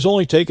 and it has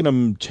only taken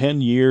him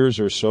 10 years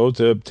or so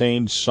to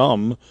obtain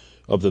some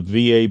of the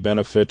VA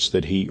benefits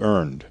that he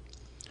earned.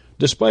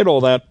 Despite all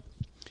that,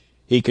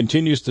 he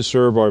continues to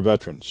serve our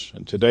veterans,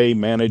 and today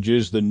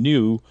manages the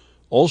new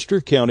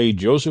Ulster County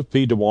Joseph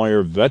P.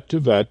 Dwyer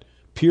Vet-to-Vet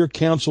Peer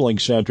Counseling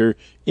Center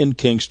in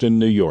Kingston,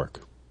 New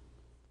York.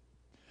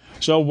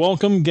 So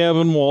welcome,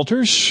 Gavin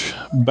Walters,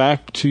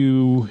 back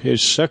to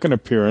his second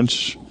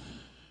appearance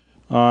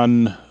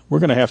on, we're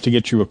going to have to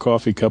get you a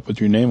coffee cup with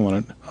your name on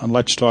it, on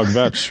Let's Talk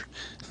Vets.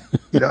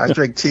 I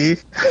drink tea,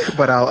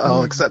 but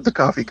I'll accept the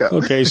coffee cup.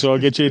 Okay, so I'll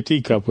get you a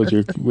teacup with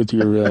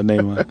your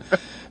name on it.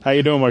 How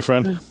you doing, my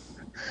friend?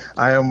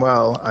 I am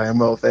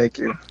well. Thank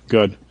you.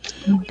 Good.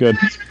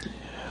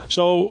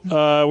 So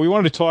we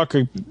wanted to talk.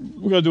 We're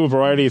going to do a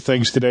variety of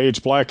things today. It's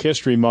Black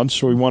History Month,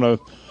 so we want to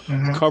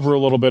cover a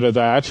little bit of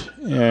that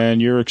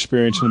and your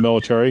experience in the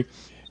military.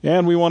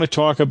 And we want to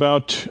talk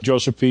about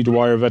Joseph P.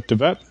 Dwyer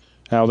Vet-to-Vet,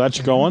 how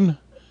that's going,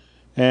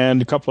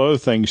 and a couple other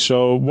things.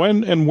 So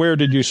when and where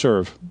did you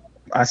serve?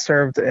 I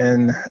served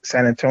in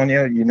San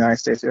Antonio, United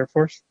States Air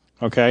Force.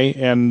 Okay,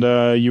 and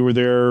you were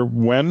there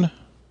when?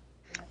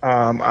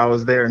 I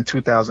was there in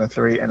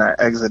 2003, and I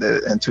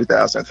exited in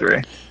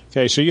 2003.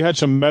 Okay, so you had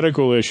some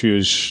medical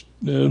issues,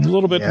 a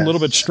little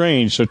bit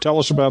strange. So tell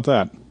us about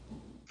that.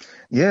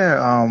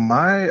 Yeah,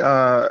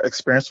 my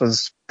experience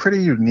was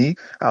pretty unique.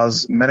 I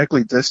was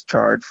medically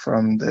discharged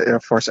from the Air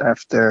Force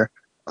after,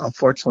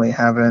 unfortunately,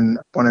 having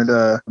one of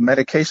the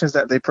medications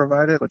that they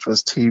provided, which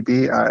was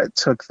TB. I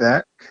took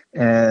that,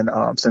 and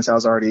since I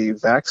was already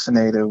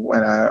vaccinated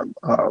when I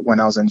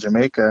was in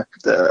Jamaica,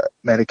 the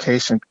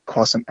medication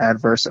caused some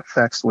adverse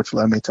effects, which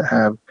led me to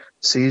have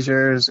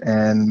seizures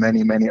and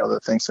many, many other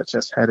things, such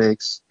as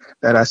headaches,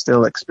 that I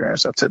still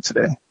experience up to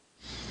today.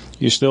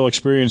 You still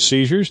experience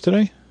seizures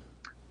today?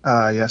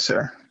 Yes,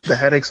 sir. The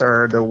headaches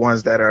are the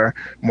ones that are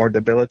more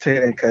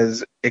debilitating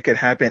because it could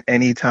happen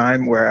any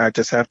time where I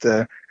just have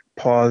to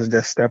pause,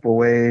 just step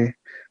away,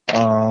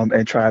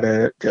 and try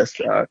to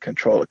just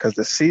control it, because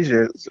the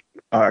seizures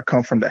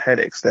come from the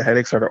headaches. The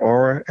headaches are the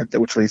aura,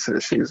 which leads to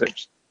the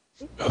seizures.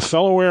 A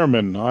fellow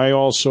airman, I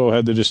also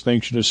had the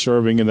distinction of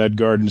serving in that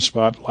garden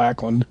spot,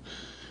 Lackland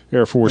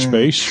Air Force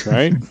Base,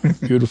 right?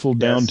 Beautiful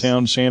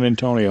downtown San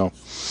Antonio.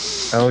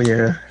 Oh,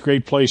 yeah.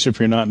 Great place if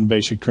you're not in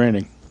basic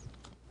training.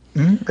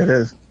 It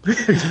is.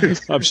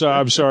 I'm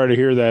sorry to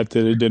hear that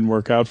it didn't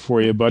work out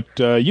for you, but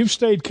you've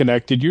stayed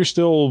connected. You're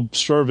still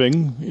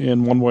serving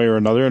in one way or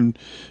another, and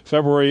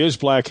February is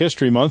Black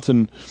History Month,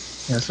 and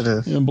yes, it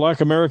is. Black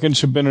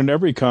Americans have been in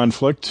every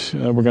conflict.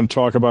 We're going to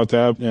talk about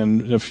that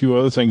and a few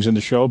other things in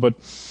the show, but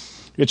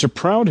it's a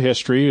proud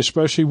history,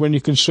 especially when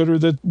you consider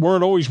that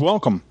weren't always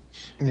welcome,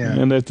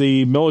 and that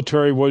the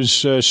military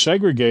was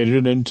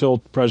segregated until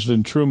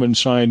President Truman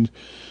signed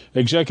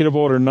Executive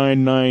Order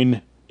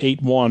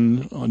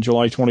 9981 on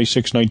July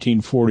 26,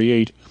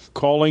 1948,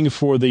 calling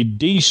for the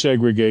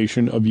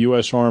desegregation of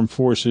U.S. armed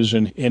forces,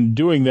 and in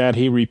doing that,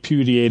 he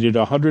repudiated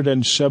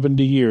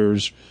 170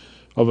 years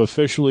of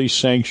officially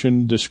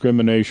sanctioned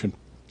discrimination.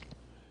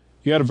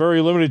 You had a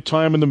very limited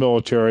time in the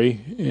military,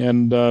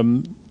 and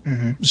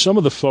some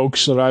of the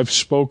folks that I've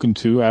spoken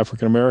to,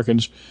 African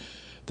Americans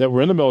that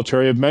were in the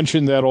military, have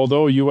mentioned that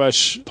although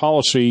U.S.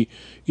 policy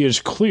is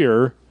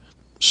clear,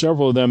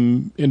 several of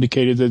them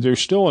indicated that there's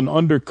still an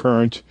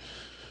undercurrent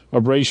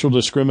of racial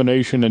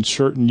discrimination in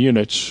certain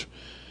units.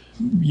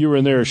 You were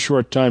in there a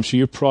short time, so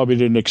you probably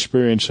didn't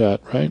experience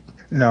that, right?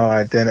 No,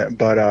 I didn't.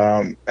 But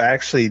I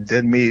actually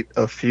did meet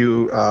a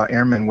few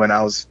airmen when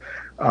I was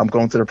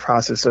going through the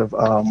process of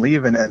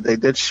leaving, and they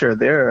did share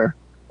their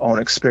own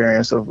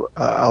experience of,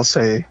 I'll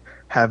say,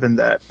 having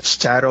that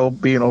shadow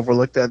being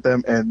overlooked at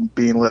them and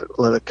being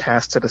let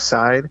cast to the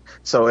side.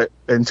 So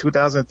in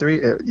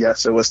 2003,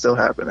 yes, it was still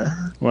happening.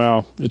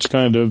 Well, it's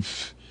kind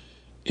of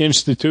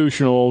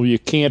institutional. You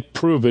can't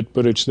prove it,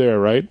 but it's there,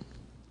 right?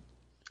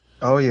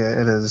 Oh,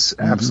 yeah, it is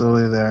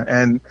absolutely there.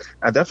 And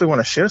I definitely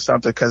want to share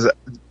something because,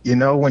 you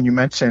know, when you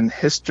mention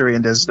history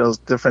and there's those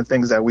different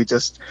things that we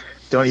just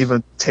don't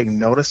even take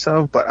notice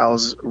of, but I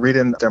was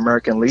reading the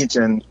American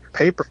Legion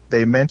paper.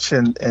 They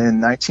mentioned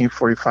in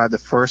 1945 the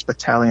 1st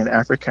Battalion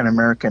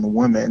African-American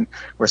women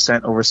were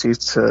sent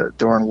overseas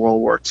during World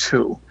War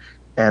II.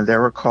 And they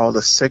were called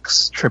the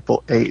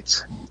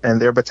 6888. And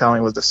their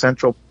battalion was the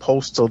Central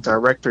Postal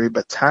Directory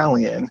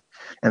Battalion.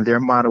 And their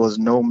motto was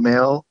no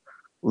male,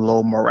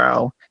 low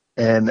morale.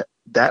 And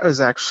that is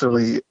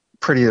actually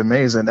pretty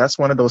amazing. That's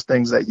one of those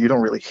things that you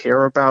don't really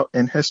hear about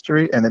in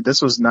history. And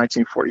this was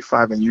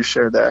 1945, and you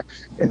shared that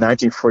in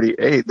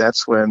 1948,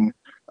 that's when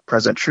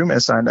President Truman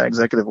signed that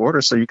executive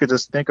order. So you could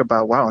just think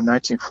about, wow, in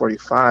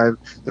 1945,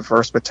 the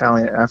 1st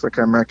Battalion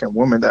African-American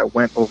women that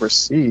went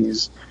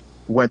overseas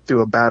went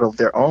through a battle of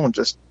their own,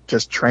 just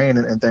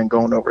training and then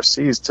going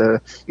overseas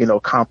to, you know,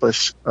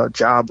 accomplish a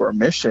job or a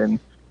mission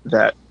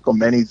that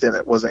many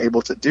wasn't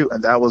able to do.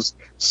 And that was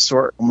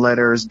sort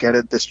letters, get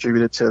it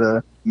distributed to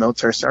the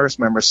military service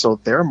members so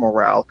their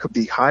morale could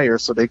be higher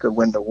so they could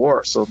win the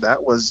war. So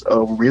that was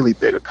a really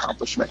big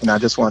accomplishment. And I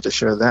just wanted to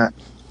share that.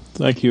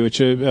 Thank you. It's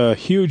a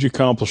huge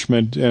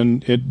accomplishment,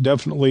 and it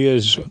definitely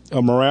is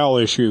a morale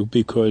issue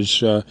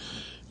because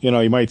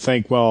You might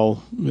think,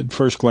 well, at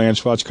first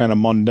glance, well, it's kind of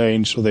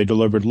mundane, so they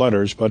delivered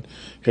letters, but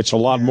it's a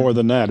lot more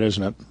than that,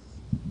 isn't it?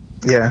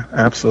 Yeah,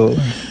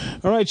 absolutely.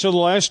 All right, so the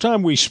last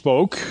time we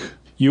spoke,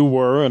 you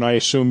were, and I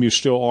assume you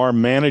still are,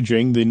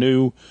 managing the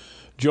new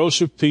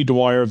Joseph P.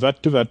 Dwyer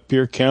Vet-to-Vet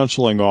Peer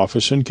Counseling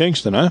Office in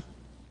Kingston, huh?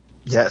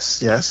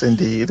 Yes,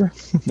 indeed.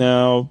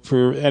 Now,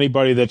 for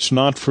anybody that's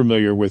not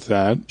familiar with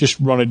that, just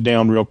run it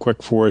down real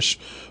quick for us.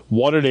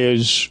 What it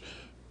is,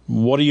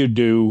 what do you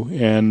do,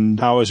 and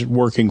how is it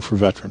working for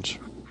veterans?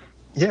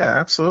 Yeah,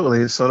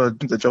 absolutely. So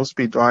the Joseph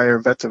P. Dwyer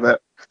Vet-to-Vet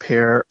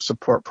Peer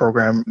Support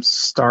Program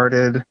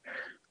started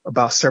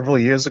about several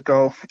years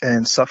ago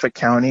in Suffolk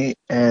County,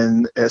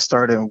 and it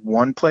started in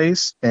one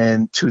place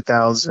in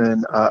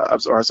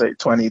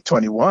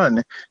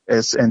 2021.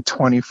 It's in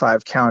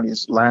 25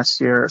 counties.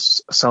 Last year,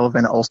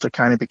 Sullivan and Ulster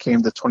County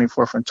became the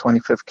 24th and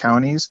 25th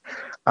counties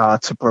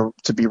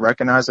to be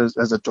recognized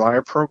as a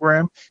Dwyer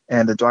program.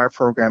 And the Dwyer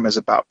program is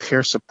about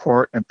peer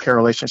support and peer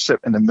relationship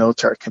in the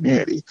military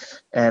community.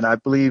 And I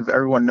believe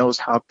everyone knows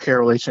how peer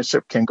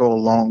relationship can go a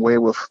long way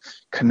with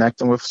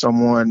connecting with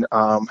someone,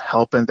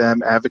 helping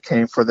them,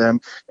 advocating for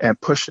them,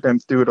 and pushing them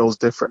through those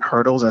different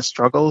hurdles and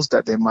struggles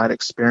that they might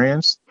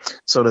experience.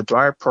 So the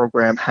Dwyer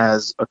program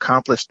has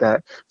accomplished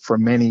that for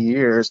many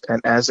years.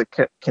 And as it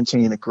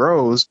continues to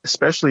grow,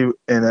 especially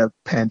in a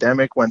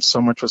pandemic when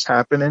so much was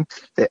happening,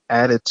 they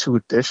added 2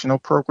 additional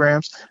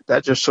programs.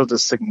 That just shows the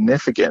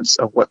significance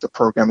of what the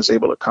program is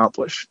able to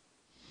accomplish.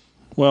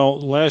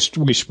 Well, last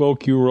we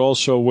spoke, you were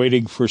also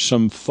waiting for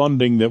some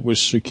funding that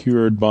was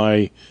secured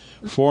by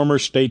former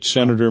State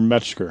Senator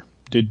Metzger.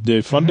 Did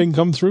the funding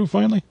come through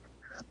finally?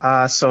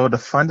 So the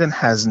funding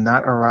has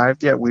not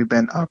arrived yet. We've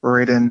been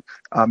operating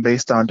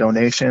based on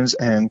donations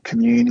and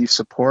community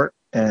support.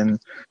 And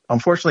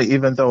unfortunately,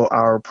 even though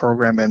our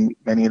program and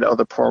many of the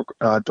other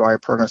Dwyer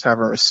programs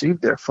haven't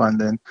received their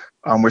funding,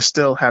 we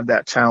still have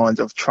that challenge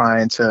of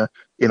trying to,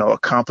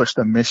 accomplish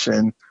the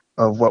mission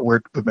of what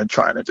we've been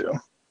trying to do.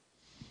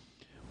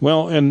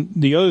 Well, and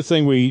the other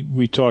thing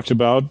we talked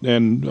about,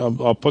 and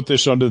I'll put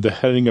this under the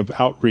heading of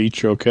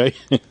outreach, okay?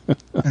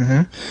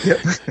 Mm-hmm. Yep.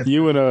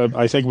 You and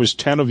I think it was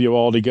 10 of you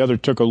all together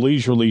took a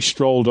leisurely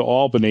stroll to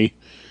Albany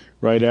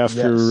right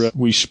after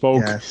we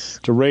spoke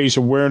to raise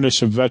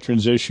awareness of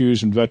veterans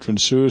issues and veteran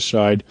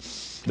suicide.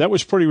 That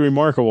was pretty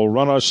remarkable.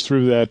 Run us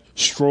through that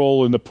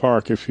stroll in the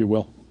park, if you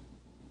will.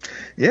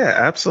 Yeah,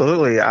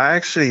 absolutely. I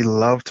actually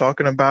love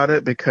talking about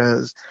it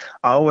because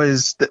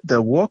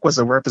the walk was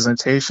a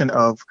representation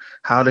of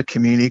how the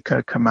community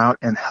could come out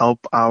and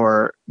help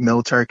our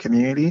military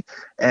community.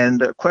 And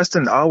the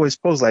question I always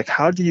pose,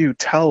 how do you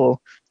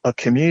tell a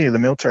community, the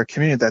military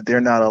community, that they're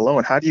not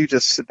alone? How do you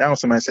just sit down with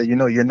somebody and say,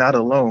 you're not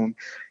alone,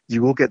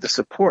 you will get the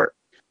support?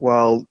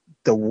 Well,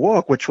 the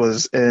walk, which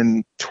was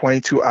in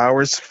 22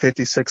 hours,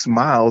 56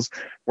 miles,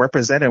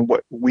 represented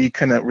what we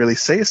couldn't really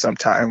say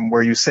sometimes,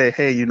 where you say,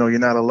 hey, you're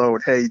not alone.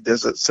 Hey,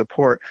 there's a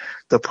support.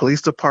 The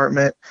police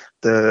department,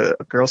 the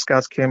Girl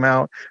Scouts came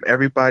out.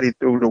 Everybody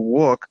through the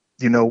walk,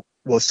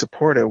 was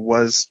supported,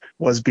 was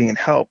being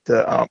helped.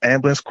 The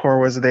ambulance corps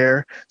was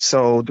there.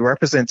 So the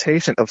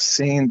representation of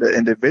seeing the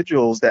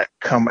individuals that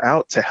come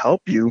out to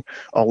help you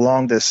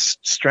along this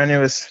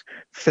strenuous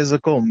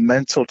physical,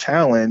 mental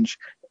challenge,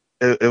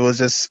 it was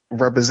just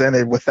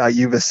represented without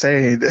you even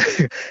saying,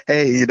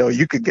 hey,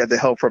 you could get the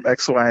help from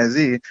X, Y, and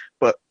Z.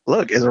 But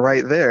look, it's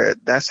right there.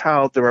 That's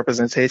how the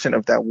representation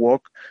of that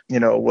walk,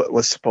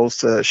 was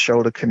supposed to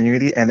show the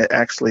community. And it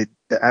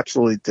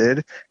absolutely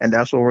did. And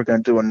that's what we're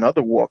going to do,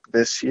 another walk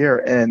this year.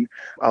 And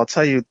I'll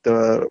tell you,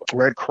 the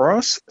Red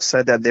Cross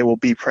said that they will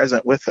be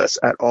present with us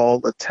at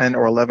all the 10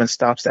 or 11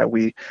 stops that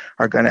we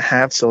are going to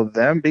have. So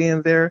them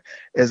being there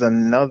is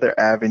another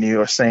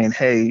avenue of saying,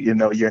 hey,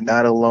 you're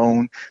not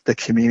alone. The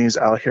community is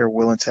out here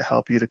willing to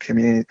help you. The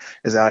community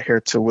is out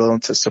here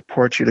willing to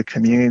support you. The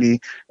community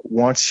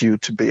wants you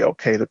to be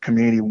okay. The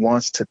community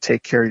wants to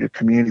take care of you. The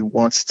community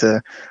wants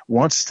to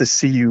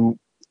see you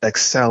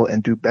excel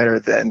and do better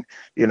than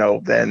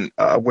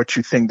what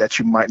you think that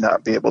you might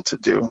not be able to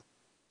do.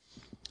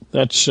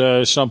 That's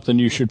something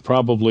you should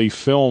probably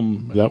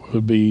film. That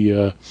would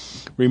be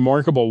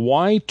remarkable.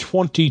 Why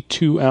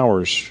 22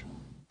 hours?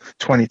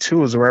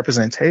 22 is a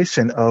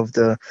representation of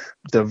the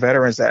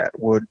veterans that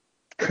would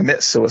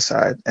commit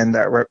suicide, and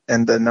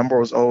and the number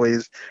was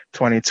always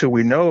 22.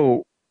 We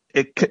know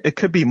it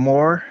could be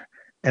more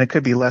and it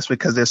could be less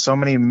because there's so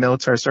many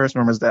military service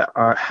members that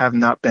have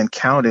not been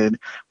counted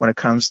when it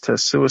comes to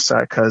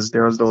suicide, because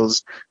there's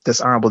those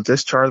dishonorable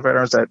discharge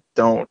veterans that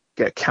don't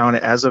get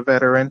counted as a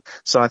veteran.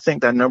 So I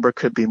think that number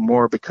could be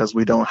more because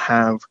we don't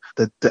have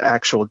the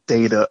actual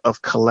data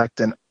of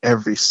collecting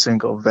every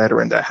single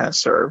veteran that has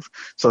served.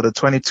 So the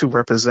 22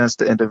 represents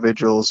the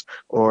individuals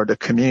or the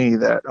community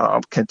that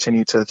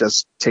continue to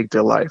just take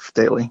their life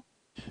daily.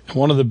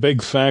 One of the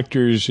big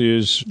factors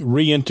is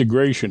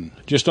reintegration.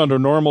 Just under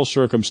normal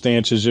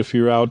circumstances, if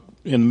you're out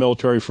in the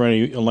military for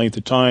any length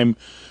of time,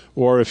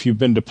 or if you've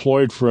been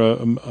deployed for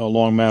a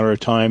long matter of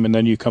time and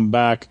then you come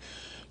back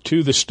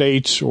to the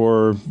States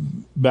or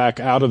back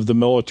out of the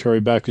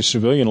military, back to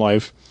civilian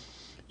life,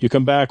 You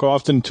come back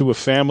often to a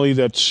family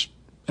that's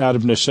out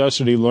of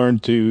necessity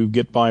learned to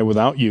get by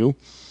without you.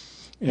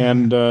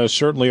 And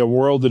certainly a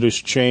world that has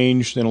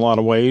changed in a lot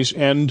of ways.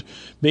 And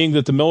being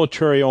that the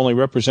military only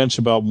represents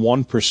about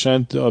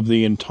 1% of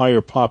the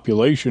entire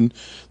population,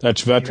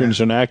 that's veterans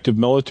and active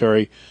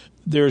military,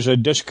 there's a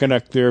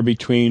disconnect there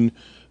between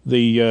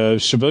the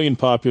civilian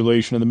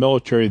population and the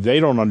military.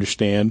 They don't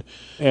understand.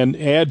 And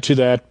add to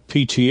that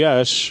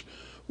PTS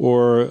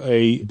or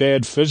a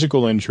bad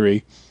physical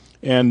injury,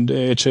 and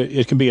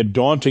it can be a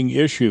daunting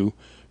issue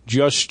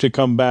just to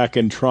come back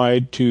and try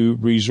to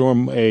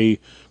resume a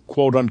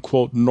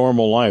quote-unquote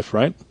normal life,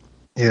 right?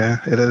 Yeah,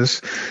 it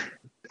is.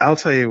 I'll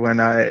tell you, when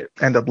I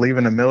end up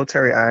leaving the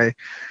military, I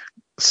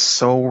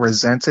so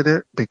resented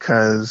it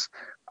because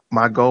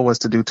my goal was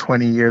to do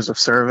 20 years of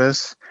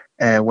service.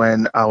 And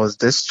when I was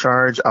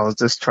discharged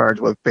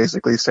with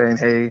basically saying,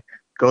 hey,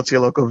 go to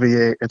your local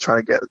VA and try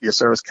to get your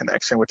service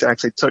connection, which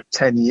actually took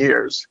 10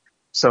 years.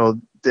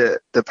 So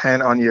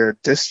depend on your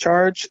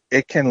discharge,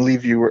 it can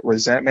leave you with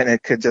resentment.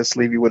 It could just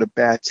leave you with a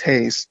bad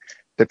taste,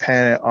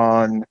 depending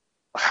on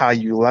how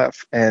you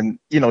left and,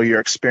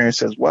 your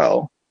experience as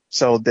well.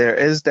 So there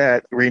is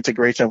that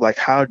reintegration of like,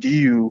 how do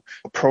you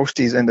approach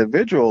these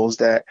individuals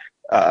that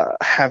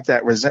have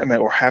that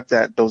resentment or have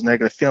those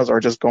negative feelings or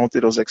just going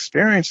through those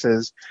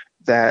experiences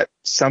that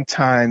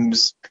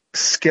sometimes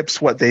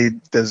skips what they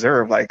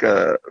deserve, like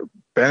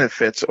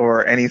benefits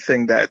or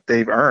anything that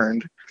they've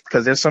earned.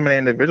 Because there's so many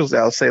individuals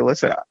that will say,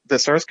 listen, the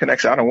service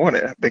connection, I don't want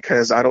it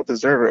because I don't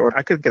deserve it, or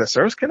I could get a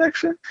service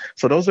connection.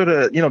 So those are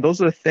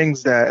the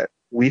things that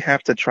we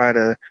have to try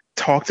to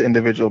talk to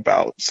individuals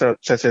about,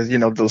 such as,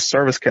 those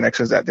service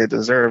connections that they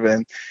deserve,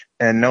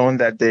 and knowing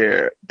that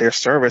their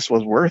service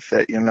was worth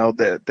it,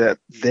 that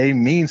they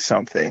mean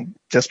something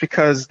just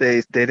because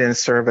they didn't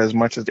serve as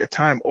much as their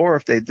time, or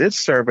if they did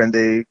serve and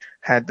they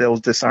had those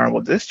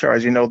dishonorable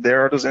discharge,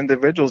 there are those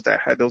individuals that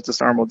had those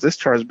dishonorable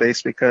discharge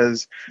based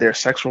because their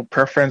sexual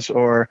preference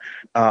or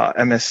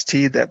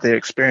MST that they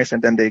experienced,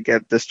 and then they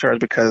get discharged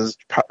because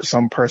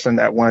some person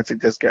that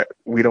wanted to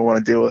we don't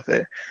want to deal with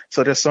it.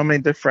 So there's so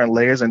many different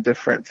layers and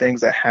different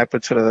things that happen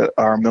to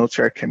our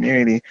military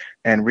community,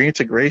 and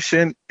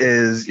reintegration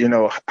is,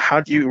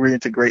 how do you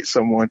reintegrate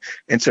someone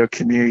into a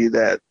community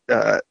that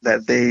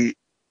they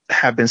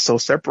have been so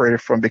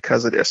separated from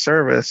because of their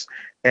service,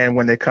 and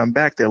when they come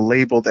back, they're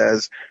labeled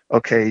as,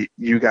 okay,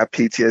 you got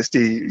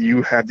PTSD,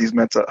 you have these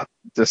mental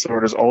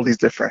disorders, all these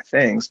different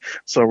things.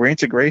 So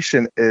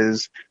reintegration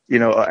is,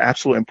 an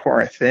absolute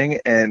important thing,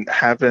 and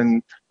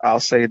having,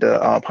 I'll say,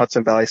 the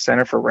Hudson Valley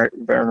Center for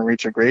Veteran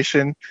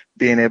Reintegration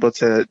being able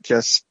to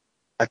just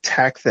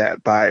attack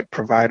that by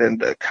providing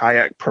the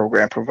kayak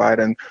program,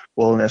 providing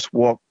wilderness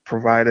walk,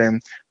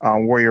 providing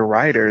warrior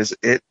riders,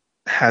 it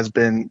has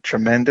been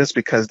tremendous,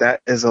 because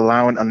that is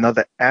allowing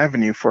another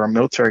avenue for a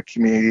military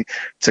community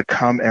to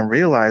come and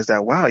realize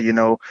that, wow,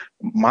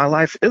 my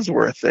life is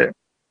worth it.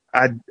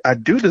 I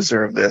do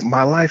deserve this.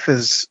 My life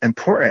is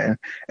important.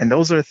 And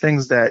those are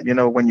things that,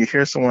 when you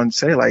hear someone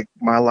say, like,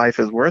 my life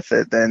is worth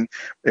it, then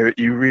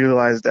you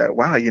realize that,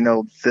 wow,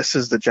 this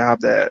is the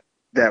job that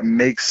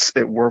makes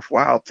it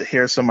worthwhile to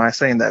hear somebody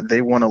saying that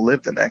they want to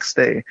live the next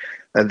day,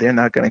 that they're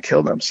not going to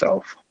kill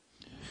themselves.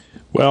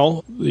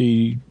 Well,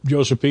 the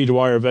Joseph P.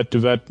 Dwyer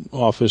Vet-to-Vet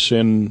office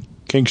in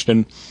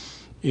Kingston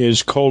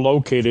is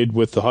co-located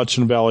with the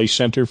Hudson Valley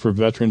Center for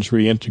Veterans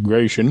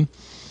Reintegration.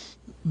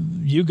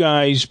 You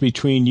guys,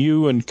 between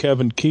you and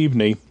Kevin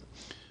Keaveney,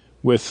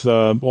 with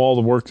all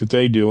the work that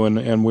they do,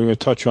 and we're going to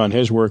touch on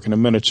his work in a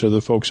minute so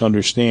the folks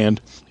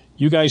understand,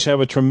 you guys have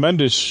a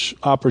tremendous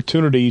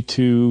opportunity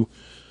to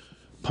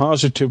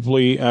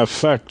positively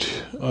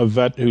affect a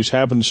vet who's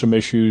having some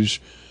issues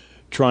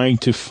trying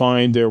to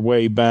find their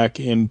way back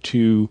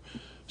into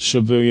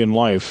civilian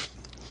life.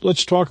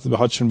 Let's talk to the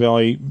Hudson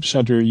Valley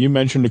Center. You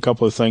mentioned a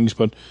couple of things,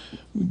 but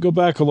go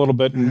back a little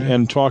bit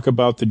and talk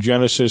about the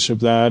genesis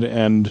of that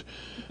and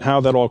how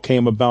that all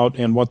came about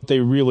and what they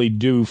really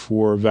do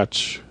for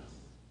vets.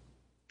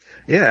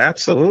 Yeah,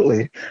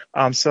 absolutely.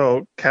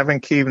 So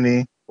Kevin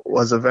Keaveney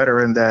was a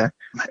veteran that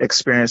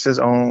experienced his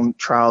own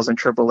trials and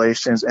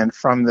tribulations, and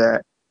from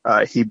that,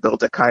 he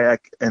built a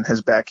kayak in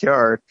his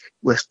backyard,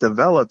 which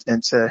developed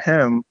into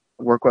him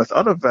work with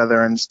other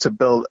veterans to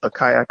build a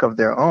kayak of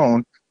their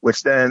own,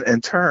 which then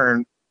in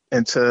turn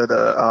into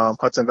the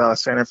Hudson Valley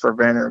Center for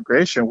Veteran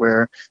Integration,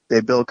 where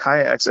they build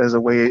kayaks as a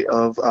way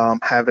of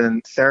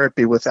having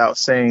therapy without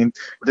saying,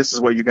 this is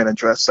what you're going to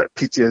address, like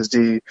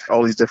PTSD,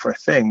 all these different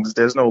things.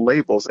 There's no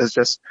labels. It's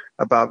just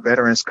about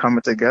veterans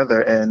coming together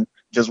and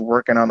just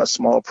working on a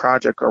small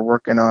project or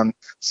working on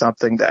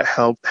something that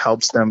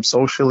helps them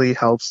socially,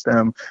 helps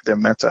them, their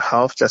mental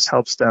health, just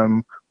helps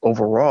them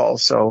overall.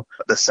 So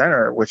the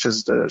center, which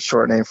is the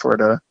short name for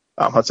the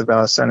Hudson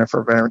Valley Center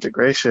for Veteran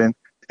Integration,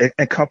 it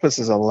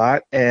encompasses a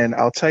lot. And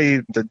I'll tell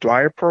you, the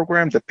Dwyer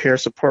program, the peer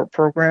support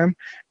program,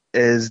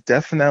 is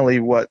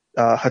definitely what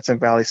Hudson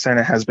Valley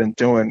Center has been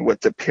doing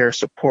with the peer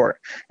support.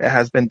 It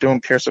has been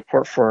doing peer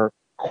support for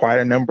quite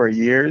a number of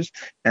years.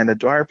 And the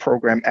Dwyer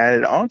program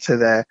added on to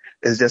that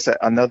is just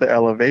another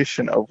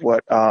elevation of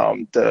what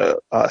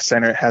the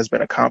center has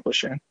been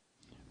accomplishing.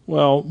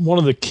 Well, one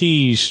of the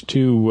keys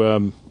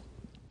to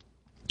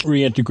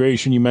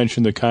reintegration, you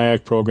mentioned the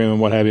kayak program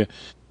and what have you.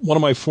 One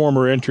of my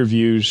former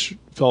interviews,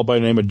 a fellow by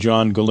the name of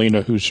John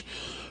Galena, who's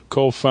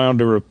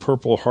co-founder of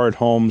Purple Heart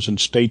Homes in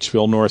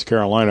Statesville, North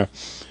Carolina,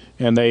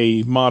 and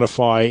they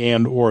modify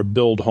and or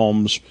build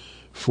homes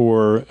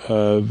for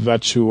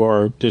vets who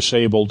are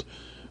disabled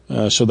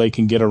so they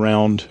can get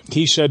around.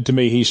 He said to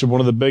me,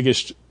 one of the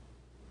biggest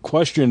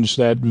questions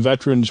that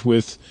veterans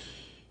with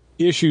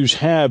issues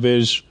have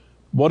is,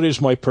 what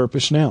is my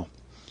purpose now?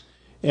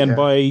 And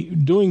by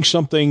doing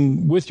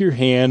something with your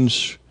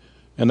hands,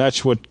 and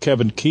that's what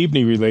Kevin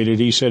Keaveney related.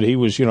 He said he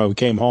was,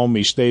 came home,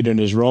 he stayed in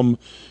his room.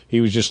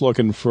 He was just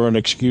looking for an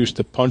excuse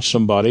to punch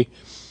somebody.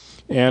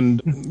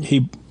 And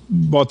he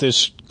bought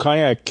this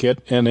kayak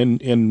kit, and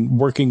in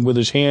working with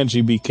his hands,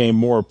 he became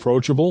more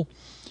approachable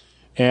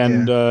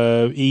and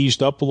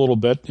eased up a little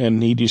bit.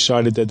 And he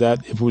decided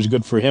that if it was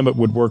good for him, it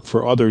would work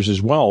for others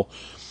as well.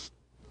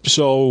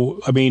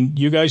 So, I mean,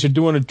 you guys are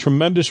doing a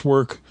tremendous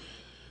work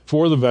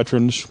for the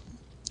veterans,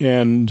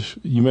 and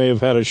you may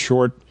have had a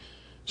short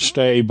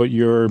stay, but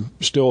you're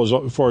still, as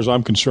far as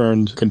I'm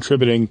concerned,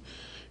 contributing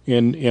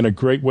in a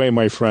great way,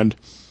 my friend.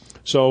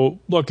 So,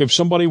 look, if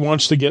somebody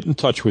wants to get in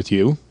touch with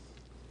you,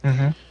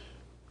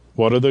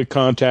 what are the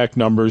contact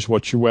numbers?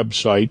 What's your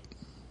website?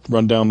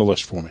 Run down the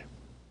list for me.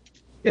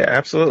 Yeah,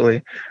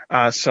 absolutely.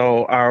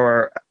 So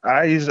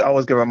I usually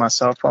always give out my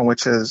cell phone,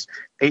 which is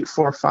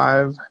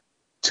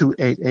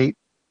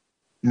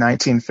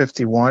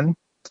 845-288-1951.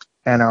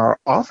 And our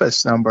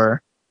office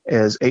number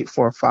is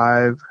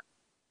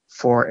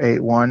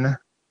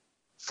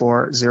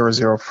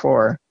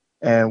 845-481-4004.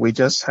 And we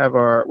just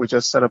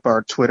set up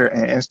our Twitter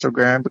and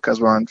Instagram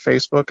because we're on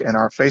Facebook, and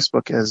our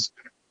Facebook is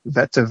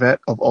Vet to Vet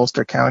of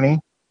Ulster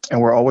County. And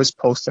we're always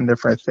posting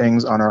different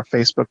things on our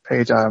Facebook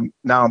page. I'm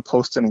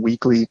posting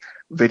weekly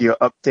video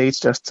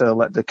updates just to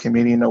let the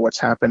community know what's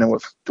happening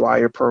with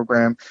Dwyer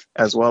program,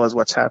 as well as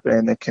what's happening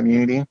in the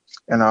community.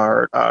 And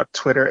our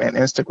Twitter and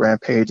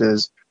Instagram page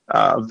is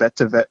Vet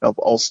to Vet of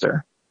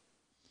Ulster.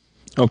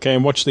 Okay,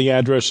 and what's the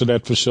address of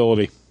that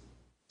facility?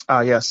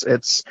 Yes,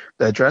 the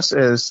address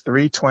is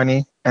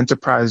 320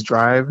 Enterprise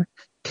Drive,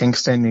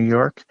 Kingston, New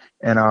York,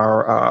 and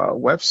our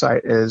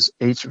website is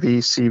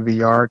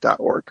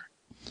hvcvr.org.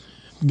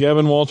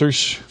 Gavin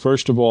Walters,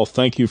 first of all,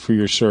 thank you for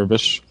your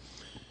service,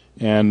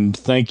 and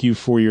thank you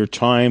for your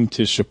time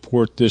to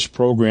support this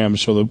program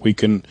so that we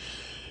can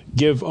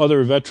give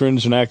other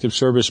veterans and active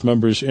service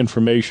members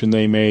information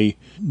they may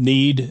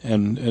need,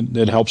 and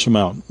that helps them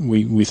out.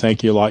 We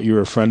thank you a lot.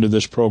 You're a friend of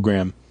this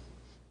program.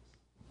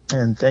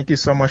 And thank you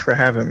so much for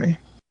having me.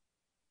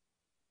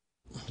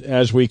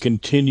 As we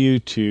continue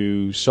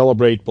to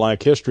celebrate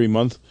Black History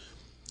Month,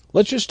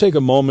 let's just take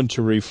a moment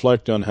to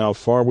reflect on how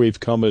far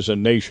we've come as a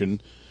nation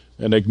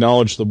and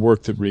acknowledge the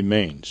work that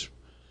remains.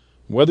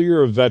 Whether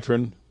you're a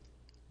veteran,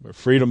 a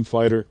freedom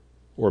fighter,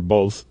 or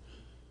both,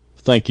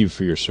 thank you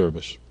for your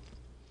service.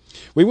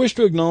 We wish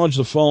to acknowledge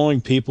the following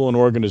people and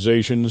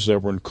organizations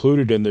that were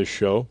included in this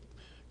show: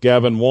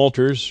 Gavin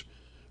Walters,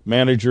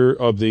 manager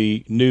of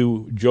the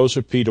new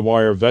Joseph P.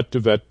 Dwyer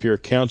Vet-to-Vet Peer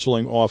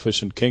Counseling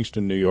Office in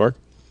Kingston, New York;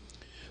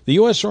 the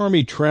U.S.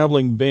 Army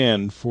Traveling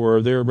Band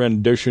for their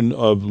rendition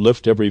of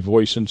Lift Every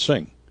Voice and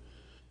Sing;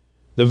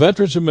 the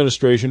Veterans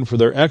Administration for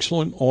their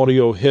excellent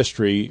audio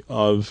history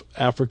of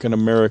African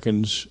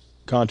Americans'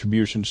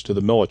 contributions to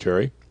the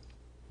military;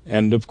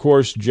 and, of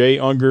course, Jay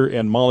Unger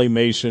and Molly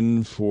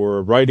Mason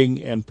for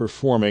writing and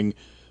performing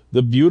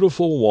the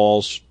beautiful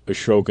waltz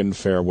Ashokan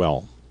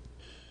Farewell.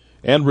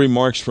 And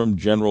remarks from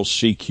General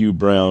C.Q.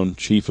 Brown,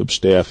 Chief of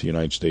Staff,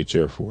 United States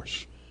Air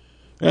Force.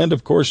 And,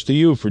 of course, to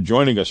you for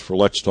joining us for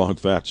Let's Talk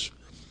Vets.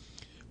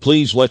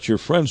 Please let your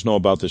friends know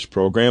about this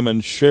program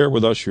and share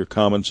with us your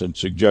comments and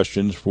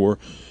suggestions for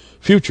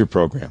future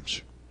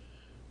programs.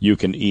 You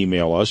can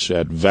email us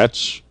at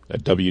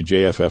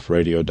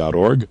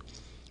vets@wjffradio.org.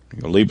 You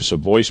can leave us a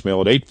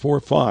voicemail at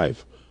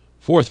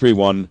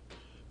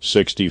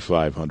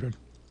 845-431-6500.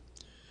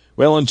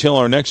 Well, until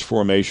our next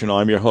formation,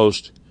 I'm your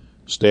host,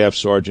 Staff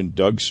Sergeant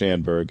Doug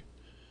Sandberg.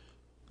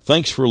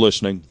 Thanks for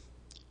listening,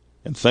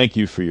 and thank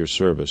you for your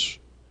service.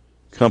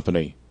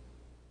 Company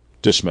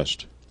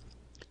dismissed.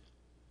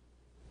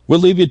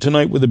 We'll leave you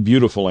tonight with a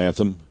beautiful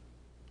anthem,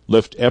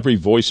 Lift Every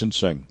Voice and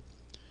Sing.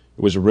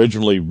 It was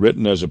originally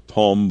written as a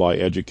poem by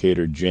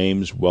educator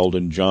James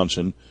Weldon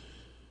Johnson,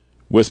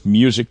 with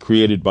music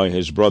created by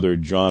his brother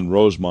John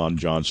Rosemond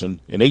Johnson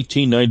in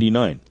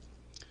 1899.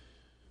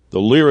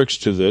 The lyrics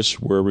to this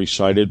were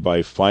recited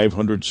by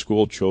 500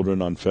 school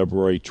children on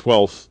February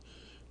 12,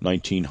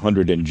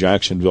 1900 in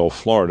Jacksonville,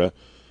 Florida,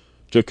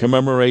 to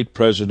commemorate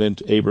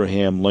President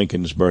Abraham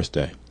Lincoln's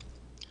birthday.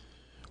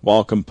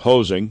 While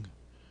composing,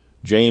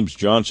 James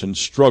Johnson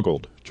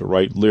struggled to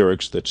write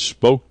lyrics that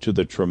spoke to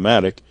the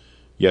traumatic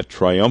yet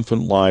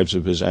triumphant lives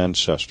of his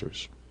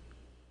ancestors.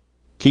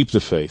 Keep the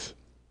faith.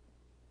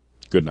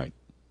 Good night.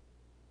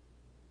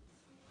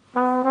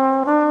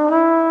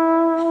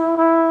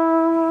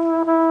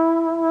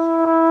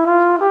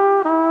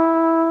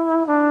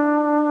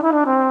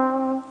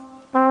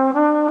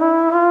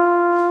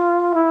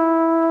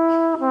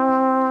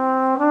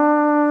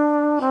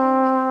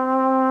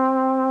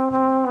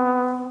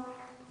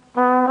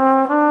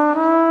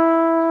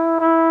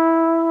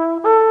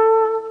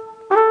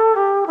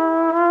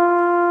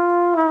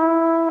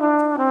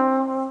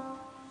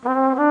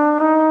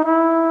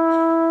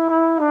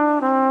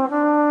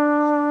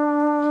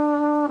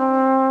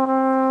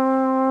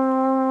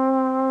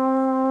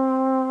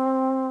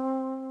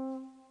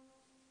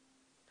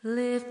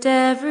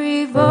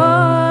 every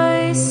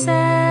voice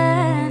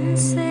and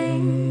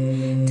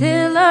sing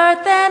till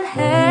earth and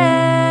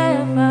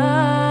heaven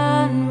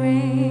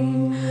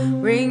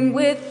ring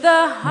with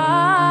the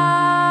harmonies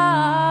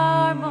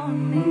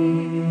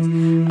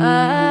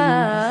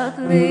of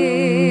liberty.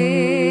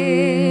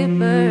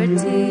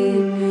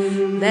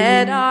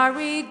 Let our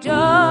rejoicing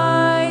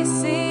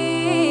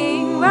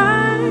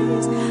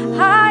rise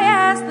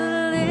high as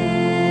the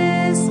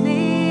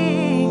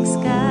listening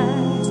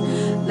skies.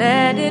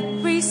 Let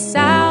it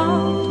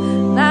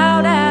resound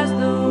loud as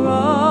the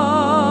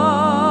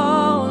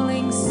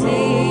rolling sea.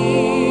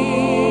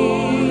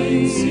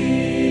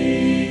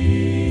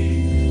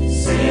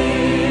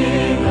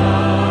 Sing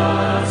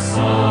a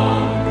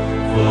song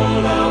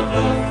full of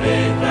the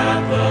faith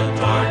that the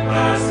dark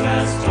past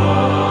has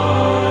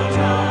taught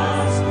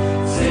us.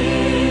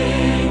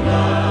 Sing a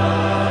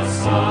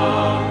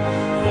song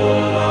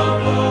full of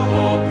the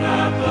hope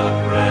that the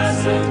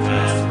present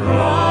has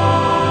brought.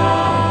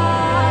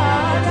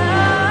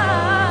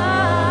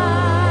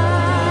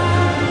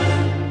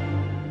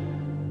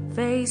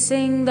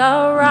 Facing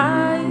the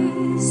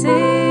rising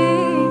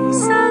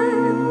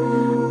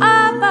sun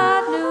of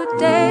a new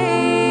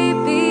day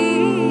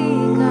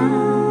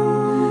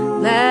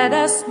begun, let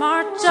us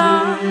march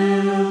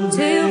on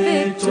till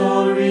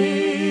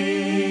victory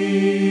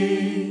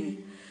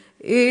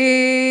is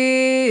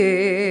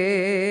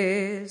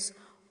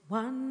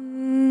won.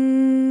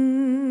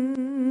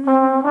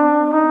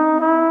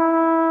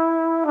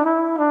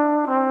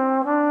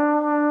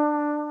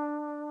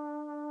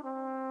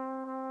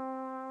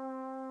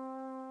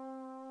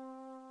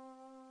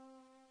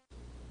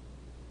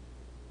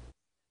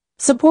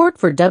 Support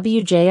for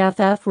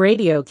WJFF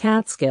Radio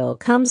Catskill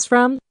comes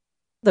from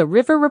the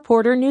River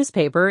Reporter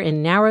newspaper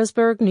in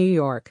Narrowsburg, New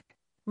York,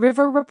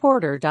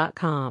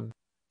 riverreporter.com,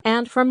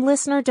 and from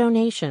listener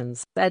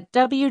donations at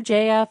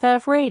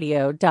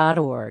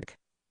WJFFradio.org.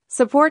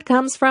 Support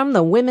comes from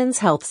the Women's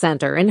Health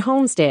Center in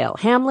Honesdale,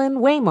 Hamlin,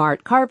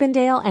 Waymart,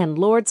 Carbondale, and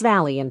Lords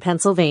Valley in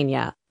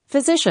Pennsylvania.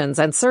 Physicians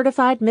and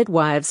certified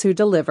midwives who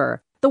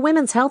deliver. The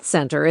Women's Health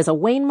Center is a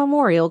Wayne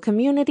Memorial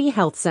Community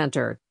Health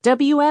Center,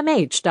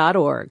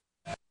 WMH.org.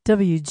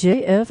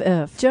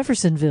 WJFF,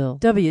 Jeffersonville,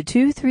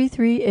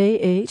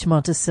 W233AH,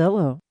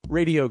 Monticello.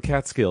 Radio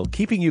Catskill,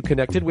 keeping you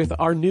connected with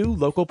our new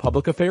local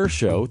public affairs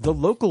show, The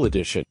Local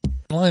Edition.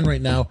 Line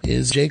right now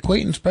is Jay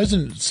Quayton's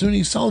President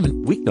SUNY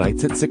Sullivan.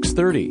 Weeknights at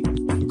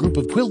 6:30. A group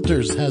of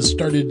quilters has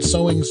started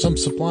sewing some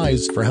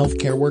supplies for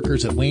healthcare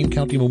workers at Wayne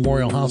County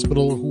Memorial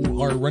Hospital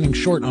who are running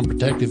short on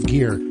protective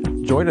gear.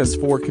 Join us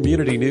for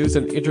community news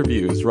and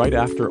interviews right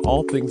after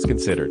All Things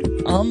Considered.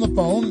 On the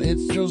phone,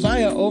 it's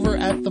Josiah over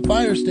at the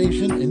fire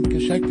station in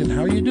Coshecton.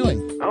 How are you doing?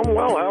 I'm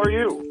well. How are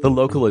you? The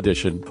Local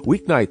Edition,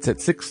 weeknights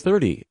at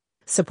 6:30.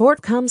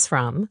 Support comes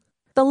from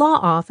the Law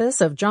Office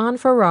of John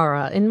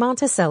Ferrara in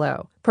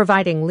Monticello,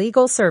 providing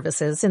legal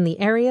services in the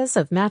areas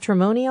of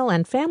matrimonial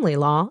and family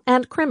law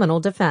and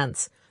criminal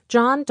defense.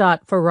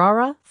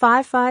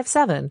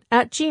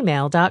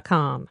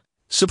 john.ferrara557@gmail.com.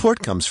 Support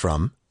comes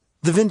from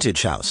The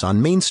Vintage House on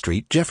Main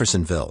Street,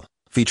 Jeffersonville,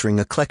 featuring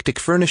eclectic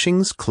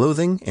furnishings,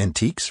 clothing,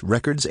 antiques,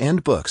 records,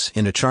 and books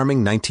in a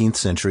charming 19th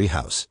century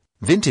house.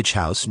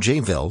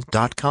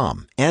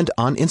 VintageHouseJayville.com and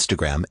on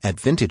Instagram at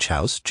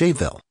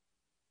VintageHouseJayville.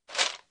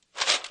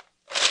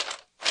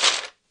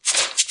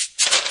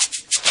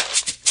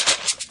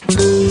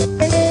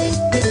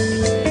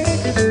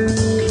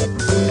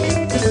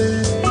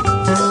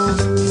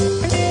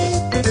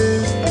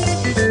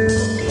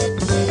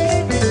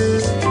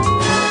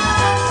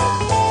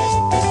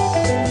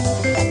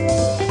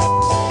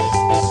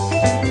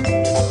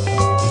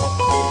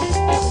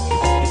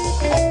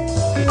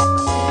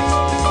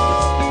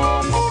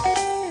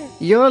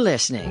 You're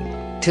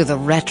listening to the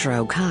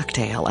Retro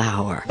Cocktail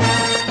Hour.